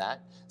gave him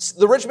that.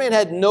 The rich man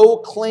had no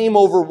claim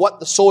over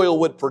what the soil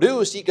would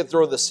produce. He could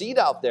throw the seed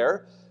out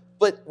there.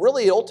 But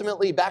really,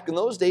 ultimately, back in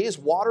those days,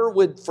 water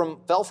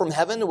fell from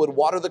heaven and would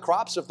water the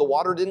crops. If the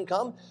water didn't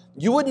come,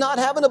 you would not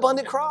have an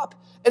abundant crop.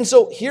 And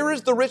so here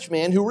is the rich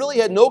man who really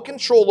had no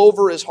control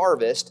over his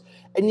harvest,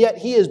 and yet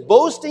he is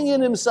boasting in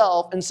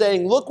himself and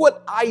saying, Look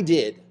what I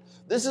did.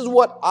 This is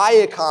what I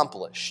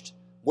accomplished.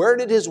 Where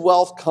did his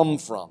wealth come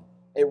from?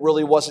 It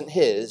really wasn't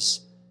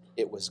his,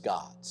 it was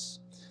God's.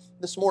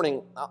 This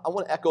morning, I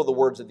want to echo the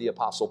words of the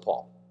Apostle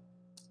Paul.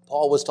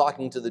 Paul was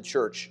talking to the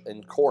church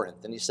in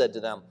Corinth, and he said to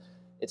them,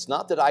 It's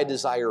not that I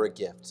desire a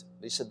gift.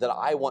 He said that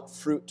I want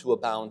fruit to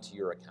abound to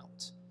your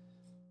account.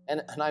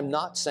 And I'm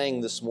not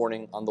saying this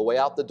morning on the way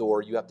out the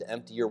door, you have to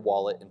empty your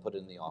wallet and put it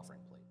in the offering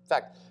plate. In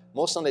fact,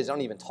 most Sundays don't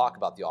even talk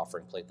about the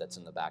offering plate that's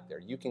in the back there.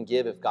 You can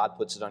give if God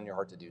puts it on your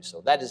heart to do so.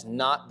 That is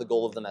not the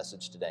goal of the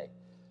message today.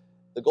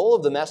 The goal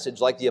of the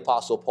message, like the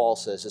Apostle Paul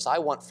says, is I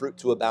want fruit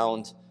to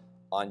abound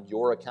on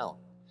your account.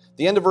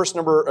 The end of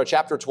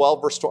chapter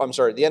 12,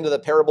 the end of the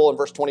parable in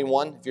verse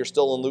 21, if you're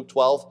still in Luke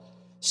 12,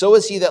 So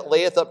is he that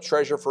layeth up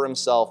treasure for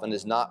himself and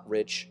is not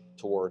rich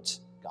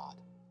towards God.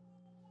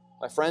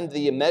 My friend,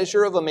 the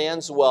measure of a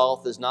man's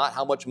wealth is not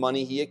how much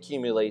money he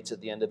accumulates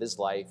at the end of his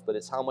life, but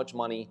it's how much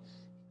money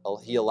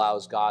he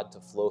allows God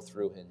to flow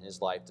through in his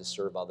life to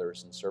serve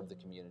others and serve the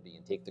community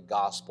and take the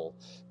gospel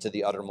to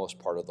the uttermost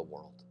part of the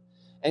world.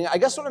 And I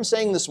guess what I'm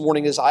saying this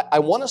morning is I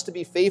want us to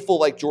be faithful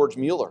like George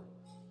Mueller.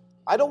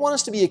 I don't want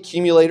us to be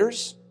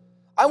accumulators.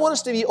 I want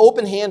us to be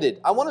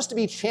open-handed. I want us to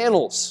be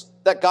channels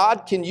that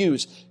God can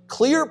use,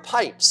 clear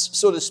pipes,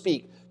 so to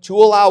speak, to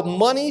allow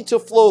money to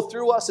flow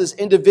through us as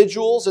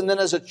individuals and then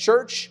as a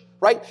church,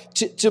 right,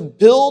 to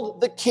build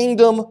the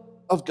kingdom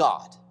of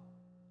God.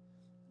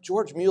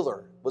 George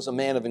Mueller was a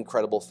man of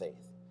incredible faith.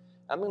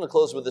 I'm going to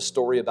close with a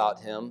story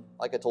about him.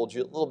 Like I told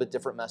you, a little bit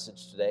different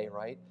message today,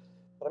 right?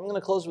 But I'm going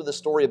to close with a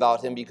story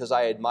about him because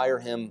I admire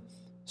him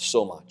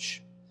so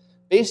much.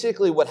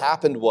 Basically, what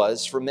happened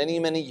was, for many,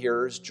 many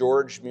years,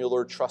 George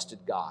Mueller trusted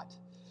God.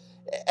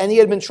 And he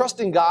had been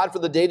trusting God for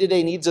the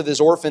day-to-day needs of his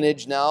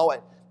orphanage now.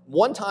 At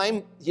one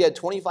time, he had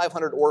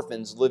 2,500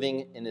 orphans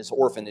living in his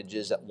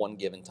orphanages at one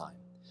given time.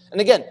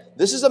 And again,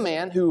 this is a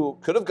man who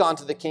could have gone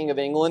to the King of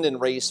England and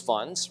raised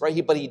funds,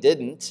 right? But he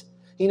didn't.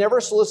 He never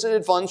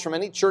solicited funds from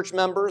any church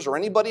members or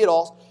anybody at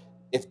all.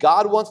 If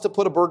God wants to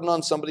put a burden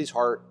on somebody's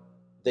heart,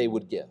 they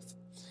would give.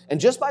 And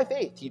just by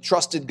faith, he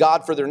trusted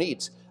God for their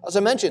needs. As I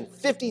mentioned,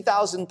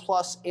 50,000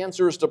 plus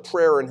answers to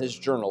prayer in his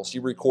journals he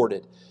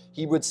recorded.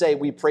 He would say,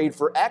 we prayed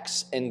for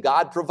X and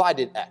God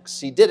provided X.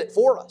 He did it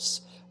for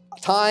us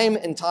time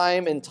and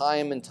time and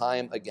time and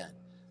time again.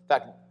 In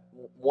fact,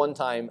 one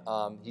time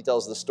he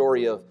tells the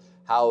story of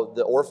how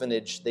the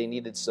orphanage, they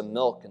needed some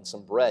milk and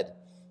some bread,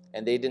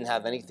 and they didn't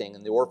have anything,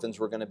 and the orphans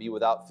were going to be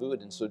without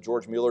food. And so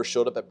George Mueller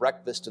showed up at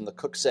breakfast, and the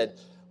cook said,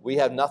 we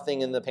have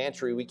nothing in the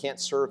pantry. We can't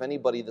serve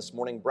anybody this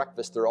morning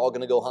breakfast. They're all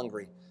going to go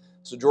hungry.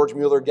 So George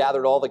Mueller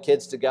gathered all the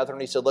kids together,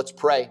 and he said, let's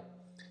pray.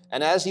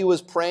 And as he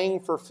was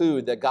praying for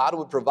food that God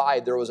would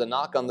provide, there was a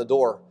knock on the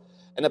door.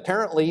 And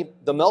apparently,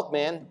 the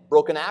milkman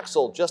broke an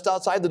axle just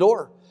outside the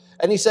door.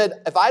 And he said,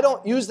 if I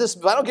don't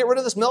get rid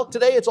of this milk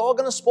today, it's all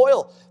going to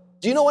spoil.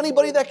 Do you know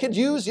anybody that could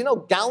use,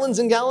 gallons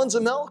and gallons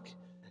of milk?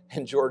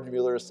 And George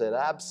Mueller said,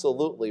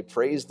 absolutely,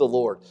 praise the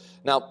Lord.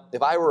 Now,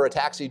 if I were a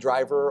taxi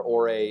driver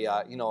or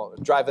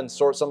driving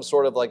some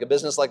sort of like a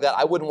business like that,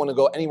 I wouldn't want to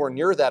go anywhere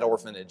near that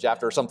orphanage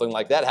after something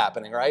like that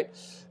happening, right?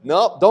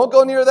 No, don't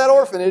go near that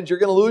orphanage. You're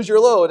going to lose your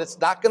load. It's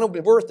not going to be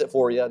worth it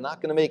for you. Not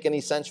going to make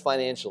any sense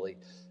financially.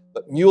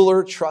 But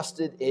Mueller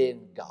trusted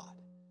in God.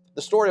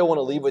 The story I want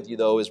to leave with you,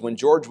 though, is when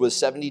George was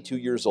 72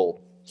 years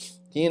old,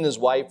 he and his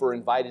wife were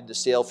invited to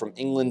sail from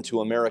England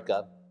to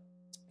America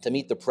to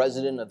meet the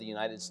President of the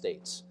United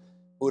States,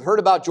 who had heard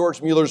about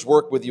George Mueller's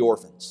work with the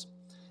orphans.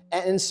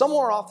 And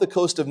somewhere off the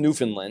coast of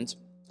Newfoundland,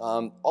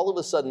 all of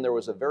a sudden there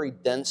was a very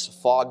dense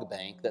fog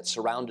bank that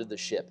surrounded the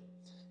ship.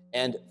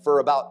 And for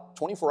about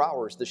 24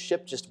 hours, the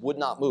ship just would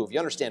not move. You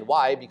understand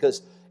why?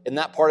 Because in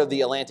that part of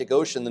the Atlantic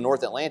Ocean, the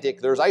North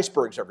Atlantic, there's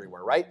icebergs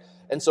everywhere, right?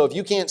 And so if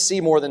you can't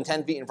see more than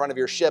 10 feet in front of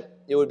your ship,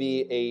 it would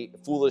be a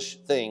foolish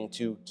thing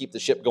to keep the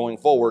ship going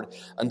forward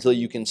until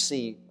you can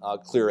see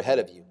clear ahead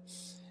of you.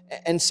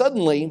 And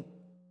suddenly,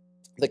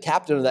 the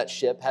captain of that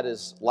ship had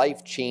his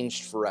life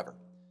changed forever.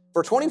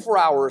 For 24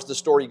 hours, the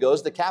story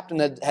goes, the captain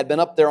had been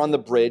up there on the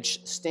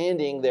bridge,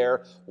 standing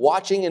there,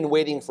 watching and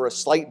waiting for a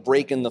slight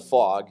break in the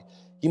fog.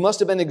 He must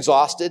have been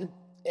exhausted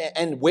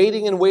and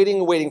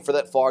waiting for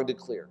that fog to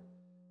clear.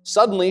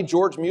 Suddenly,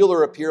 George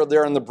Mueller appeared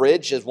there on the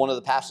bridge as one of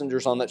the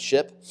passengers on that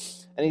ship,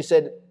 and he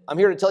said, I'm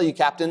here to tell you,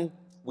 Captain,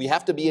 we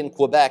have to be in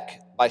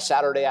Quebec by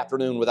Saturday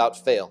afternoon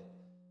without fail.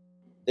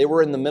 They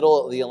were in the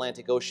middle of the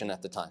Atlantic Ocean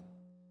at the time.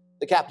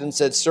 The captain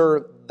said,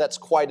 sir, that's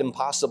quite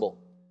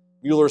impossible.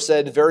 Mueller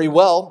said, very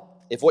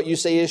well, if what you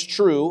say is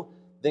true,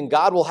 then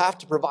God will have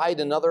to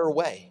provide another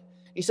way.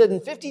 He said,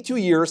 in 52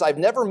 years, I've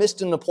never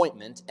missed an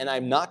appointment, and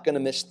I'm not going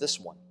to miss this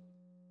one.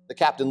 The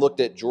captain looked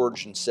at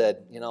George and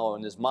said,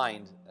 in his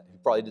mind, he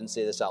probably didn't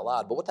say this out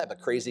loud, but what type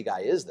of crazy guy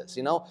is this?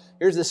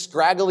 Here's this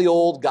scraggly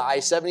old guy,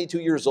 72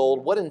 years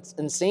old. What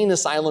insane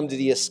asylum did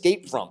he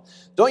escape from?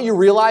 Don't you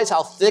realize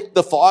how thick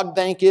the fog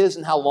bank is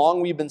and how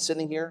long we've been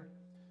sitting here?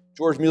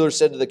 George Mueller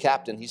said to the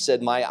captain, he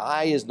said, my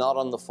eye is not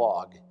on the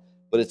fog,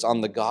 but it's on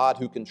the God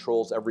who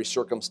controls every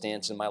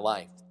circumstance in my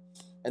life.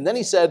 And then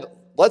he said,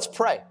 let's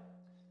pray.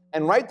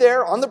 And right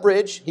there on the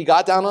bridge, he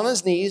got down on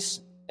his knees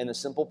in a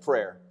simple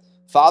prayer.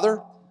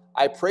 Father,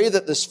 I pray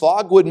that this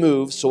fog would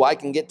move so I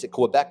can get to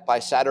Quebec by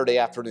Saturday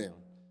afternoon.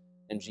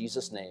 In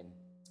Jesus' name,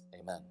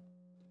 amen.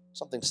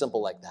 Something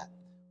simple like that.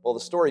 Well, the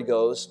story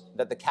goes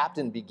that the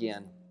captain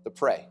began to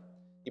pray.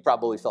 He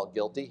probably felt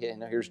guilty.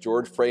 Here's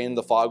George praying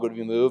the fog would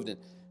be moved,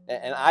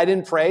 and I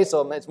didn't pray,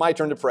 so it's my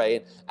turn to pray.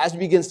 And as he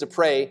begins to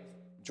pray,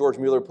 George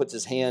Mueller puts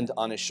his hand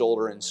on his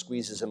shoulder and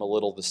squeezes him a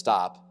little to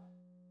stop.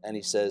 And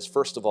he says,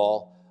 first of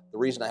all, the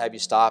reason I have you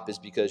stop is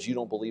because you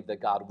don't believe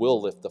that God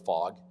will lift the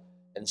fog.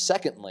 And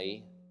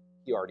secondly,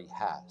 he already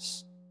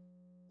has.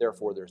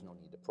 Therefore, there's no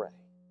need to pray.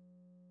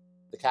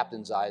 The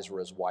captain's eyes were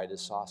as wide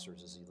as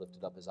saucers as he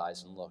lifted up his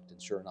eyes and looked,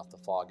 and sure enough, the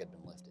fog had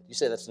been lifted. You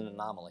say that's an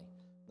anomaly.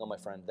 No, my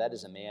friend, that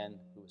is a man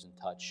who was in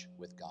touch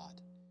with God.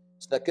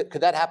 So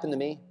could that happen to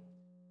me?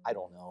 I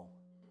don't know.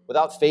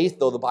 Without faith,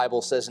 though, the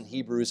Bible says in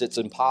Hebrews, it's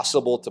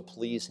impossible to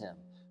please him.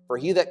 For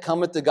he that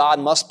cometh to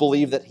God must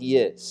believe that he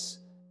is,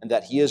 and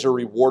that he is a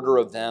rewarder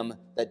of them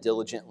that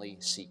diligently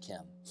seek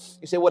him.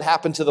 You say, what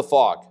happened to the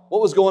fog?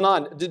 What was going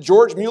on? Did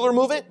George Mueller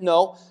move it?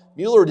 No,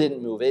 Mueller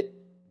didn't move it.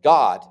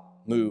 God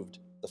moved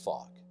the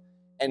fog.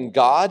 And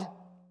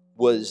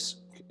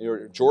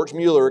George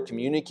Mueller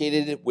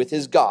communicated with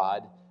his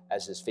God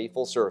as his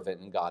faithful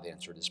servant, and God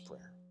answered his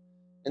prayer.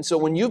 And so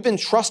when you've been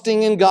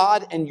trusting in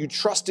God and you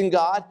trust in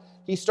God,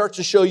 he starts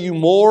to show you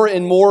more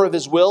and more of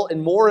his will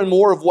and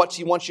more of what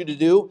he wants you to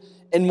do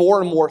and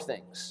more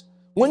things.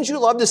 Wouldn't you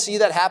love to see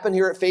that happen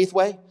here at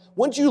Faithway?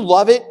 Wouldn't you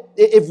love it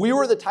if we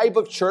were the type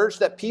of church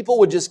that people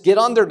would just get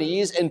on their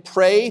knees and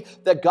pray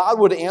that God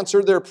would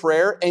answer their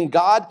prayer? And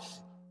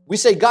we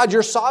say, God,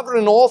 you're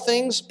sovereign in all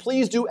things.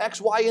 Please do X,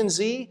 Y, and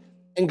Z.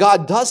 And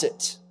God does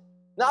it.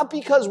 Not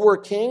because we're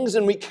kings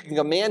and we can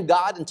command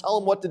God and tell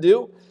him what to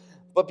do,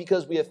 but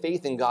because we have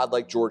faith in God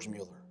like George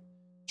Mueller.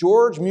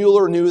 George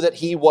Mueller knew that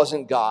he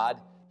wasn't God.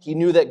 He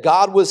knew that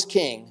God was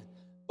king.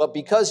 But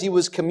because he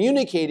was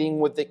communicating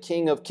with the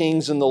King of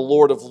Kings and the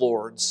Lord of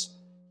Lords,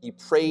 he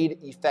prayed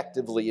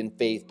effectively in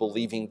faith,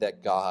 believing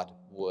that God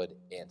would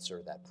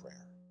answer that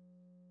prayer.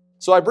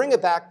 So I bring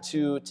it back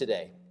to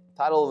today.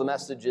 The title of the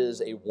message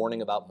is A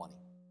Warning About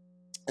Money.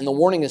 And the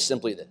warning is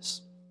simply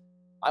this.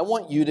 I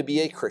want you to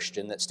be a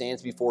Christian that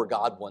stands before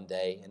God one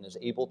day and is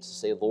able to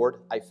say, Lord,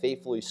 I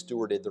faithfully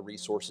stewarded the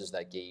resources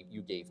that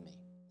you gave me.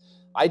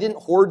 I didn't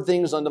hoard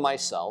things unto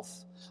myself.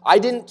 I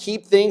didn't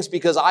keep things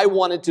because I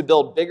wanted to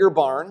build bigger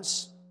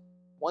barns.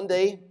 One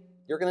day,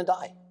 you're going to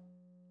die.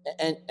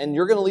 And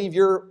you're going to leave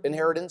your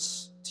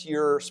inheritance to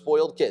your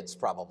spoiled kids,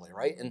 probably,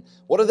 right? And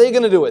what are they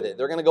going to do with it?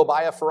 They're going to go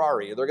buy a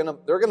Ferrari. They're going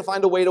to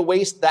find a way to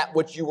waste that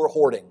which you were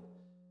hoarding.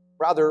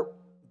 Rather,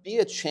 be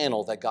a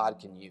channel that God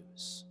can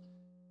use.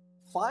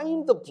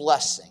 Find the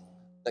blessing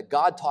that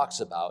God talks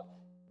about.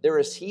 There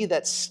is he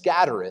that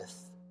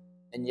scattereth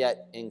and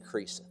yet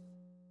increaseth.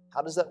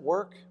 How does that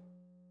work?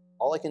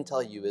 All I can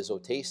tell you is,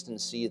 taste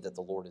and see that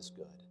the Lord is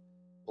good.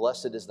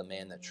 Blessed is the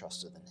man that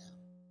trusteth in him.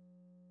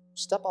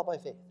 Step out by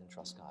faith and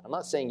trust God. I'm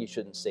not saying you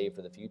shouldn't save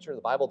for the future.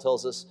 The Bible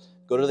tells us,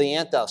 go to the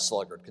ant, thou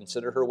sluggard.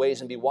 Consider her ways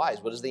and be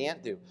wise. What does the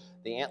ant do?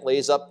 The ant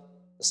lays up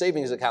a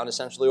savings account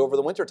essentially over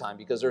the wintertime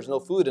because there's no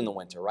food in the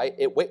winter, right?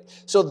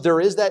 So there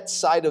is that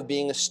side of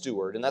being a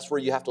steward, and that's where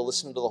you have to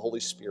listen to the Holy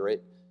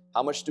Spirit.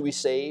 How much do we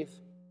save?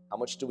 How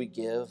much do we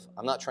give?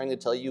 I'm not trying to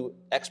tell you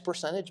X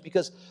percentage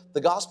because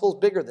the gospel is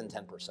bigger than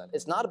 10%.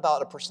 It's not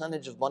about a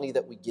percentage of money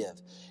that we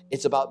give.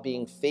 It's about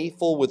being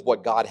faithful with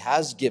what God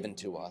has given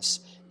to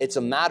us. It's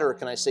a matter,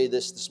 can I say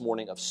this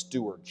morning, of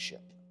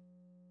stewardship.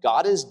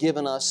 God has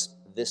given us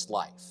this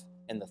life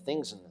and the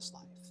things in this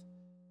life.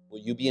 Will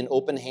you be an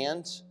open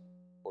hand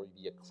or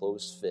be a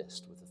closed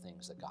fist with the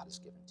things that God has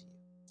given to you?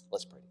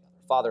 Let's pray together.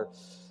 Father,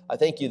 I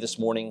thank you this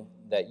morning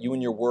that you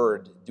and your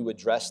word do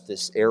address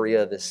this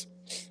area, this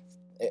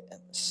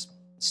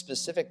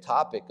specific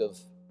topic of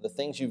the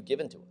things you've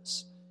given to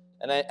us.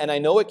 And I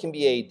know it can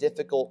be a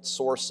difficult,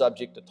 sore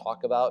subject to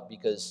talk about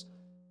because,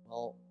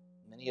 well,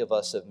 many of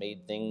us have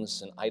made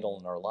things an idol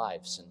in our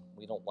lives, and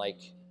we don't like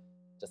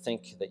to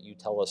think that you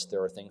tell us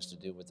there are things to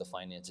do with the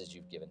finances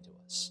you've given to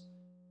us.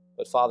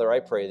 But Father,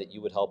 I pray that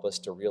you would help us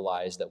to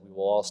realize that we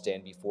will all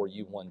stand before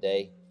you one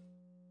day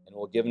and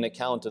we'll give an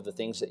account of the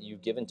things that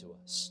you've given to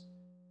us.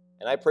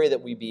 And I pray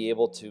that we be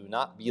able to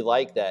not be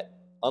like that,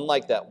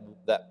 unlike that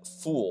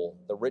fool,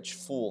 the rich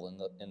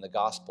fool in the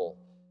gospel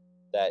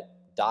that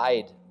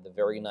died the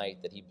very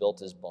night that he built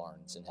his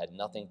barns and had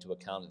nothing to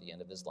account at the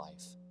end of his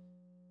life.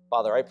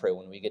 Father, I pray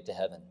when we get to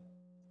heaven,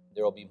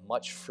 there will be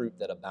much fruit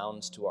that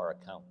abounds to our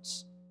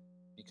accounts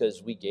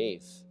because we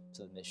gave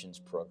to the missions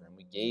program.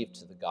 We gave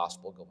to the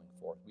gospel going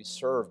forth. We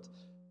served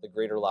the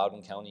greater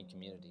Loudoun County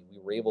community. We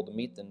were able to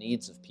meet the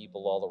needs of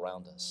people all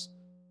around us.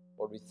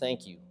 Lord, we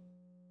thank you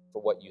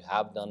for what you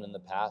have done in the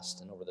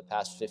past and over the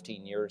past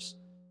 15 years,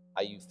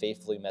 how you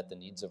faithfully met the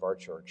needs of our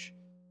church.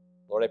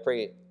 Lord, I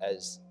pray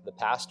as the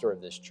pastor of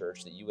this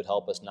church that you would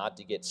help us not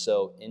to get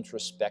so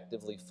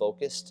introspectively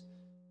focused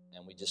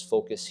and we just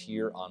focus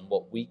here on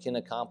what we can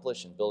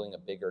accomplish in building a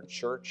bigger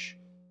church,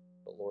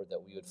 but Lord,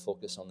 that we would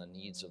focus on the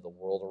needs of the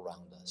world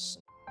around us.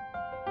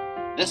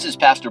 This is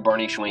Pastor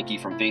Barney Schwenke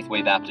from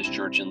Faithway Baptist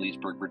Church in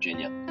Leesburg,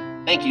 Virginia.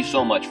 Thank you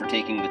so much for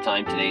taking the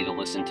time today to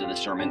listen to the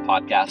sermon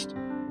podcast.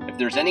 If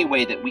there's any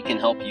way that we can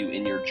help you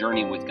in your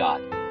journey with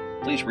God,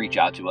 please reach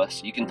out to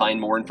us. You can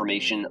find more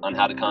information on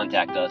how to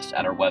contact us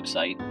at our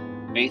website,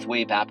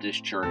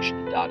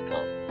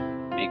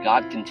 faithwaybaptistchurch.com. May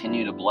God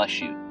continue to bless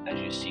you as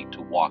you seek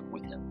to walk